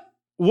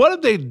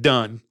have they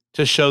done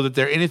to show that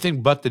they're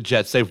anything but the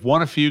Jets? They've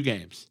won a few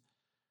games.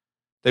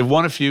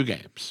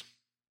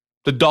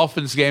 The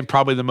Dolphins game,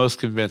 probably the most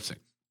convincing.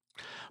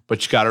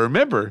 But you got to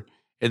remember,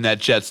 in that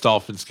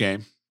Jets-Dolphins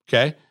game,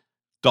 okay,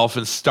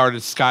 Dolphins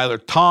started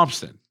Skylar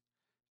Thompson.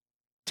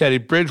 Teddy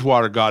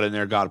Bridgewater got in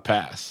there, got a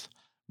pass.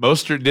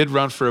 Mostert did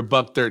run for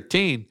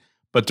 $113,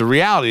 but the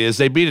reality is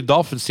they beat a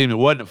Dolphins team that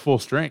wasn't at full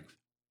strength.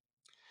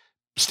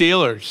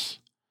 Steelers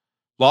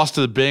lost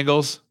to the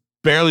Bengals,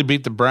 barely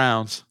beat the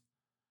Browns,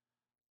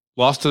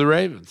 lost to the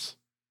Ravens.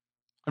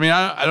 I mean,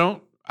 I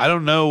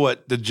don't know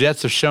what the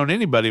Jets have shown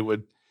anybody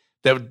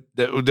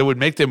that would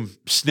make them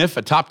sniff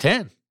a top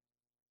 10.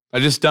 I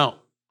just don't.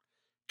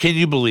 Can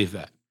you believe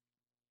that?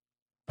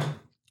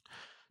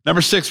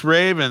 Number 6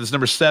 Ravens,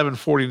 number 7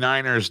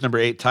 49ers, number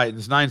 8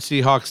 Titans, 9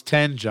 Seahawks,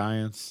 10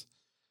 Giants.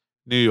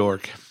 New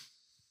York.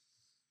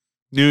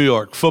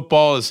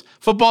 Football is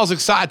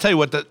exciting. I tell you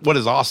what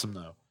is awesome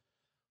though.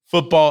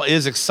 Football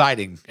is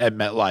exciting at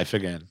MetLife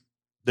again.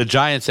 The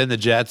Giants and the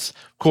Jets,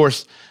 of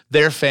course,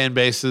 their fan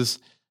bases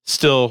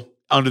still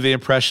under the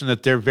impression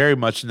that they're very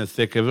much in the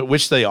thick of it,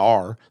 which they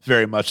are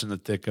very much in the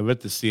thick of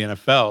it. It's the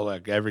NFL.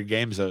 Like every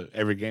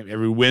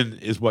win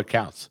is what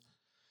counts.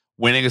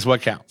 Winning is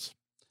what counts.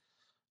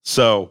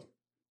 So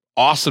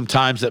awesome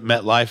times at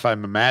MetLife,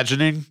 I'm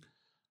imagining.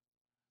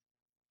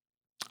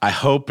 I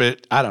hope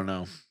it. I don't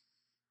know.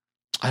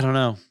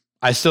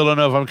 I still don't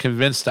know if I'm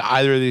convinced that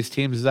either of these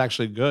teams is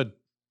actually good.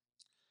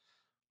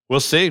 We'll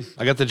see.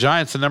 I got the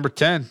Giants at number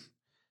 10.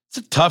 It's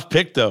a tough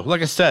pick, though.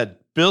 Like I said,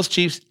 Bills,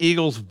 Chiefs,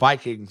 Eagles,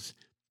 Vikings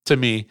to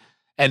me,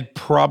 and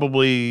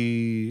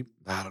probably,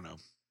 I don't know,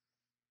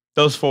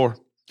 those 4.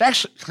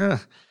 Actually,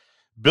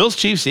 Bills,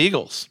 Chiefs,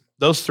 Eagles.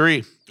 Those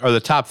 3 are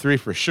the top 3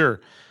 for sure.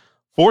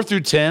 4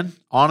 through 10,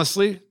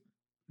 honestly,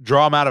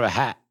 draw them out of a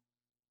hat,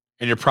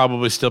 and you're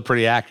probably still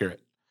pretty accurate,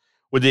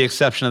 with the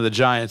exception of the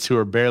Giants, who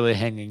are barely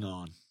hanging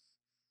on.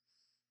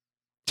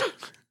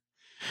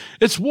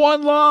 It's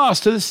one loss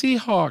to the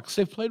Seahawks.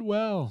 They played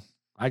well.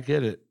 I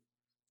get it.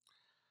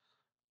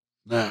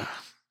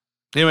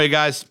 Anyway,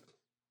 guys,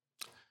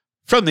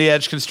 from the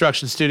Edge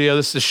Construction Studio,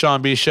 this is the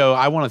Sean B. Show.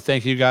 I want to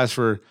thank you guys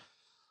for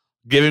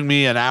giving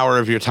me an hour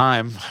of your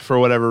time for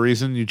whatever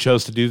reason you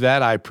chose to do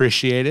that. I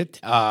appreciate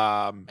it.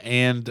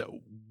 And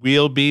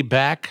we'll be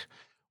back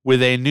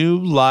with a new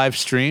live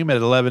stream at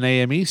 11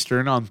 a.m.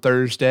 Eastern on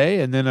Thursday.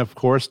 And then, of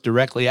course,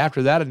 directly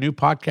after that, a new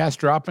podcast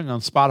dropping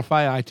on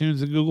Spotify,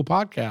 iTunes, and Google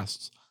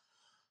Podcasts.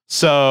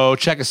 So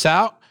check us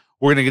out.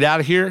 We're going to get out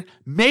of here.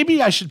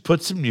 Maybe I should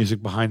put some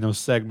music behind those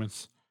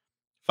segments.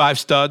 5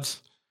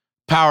 studs,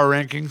 power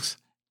rankings.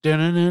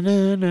 I'm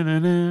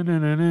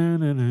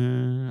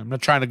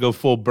not trying to go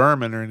full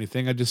Berman or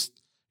anything. I just,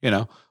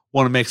 want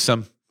to make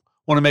some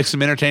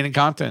entertaining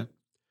content.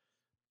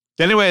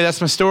 Anyway, that's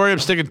my story. I'm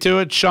sticking to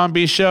it. Sean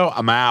B. Show.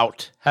 I'm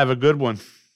out. Have a good one.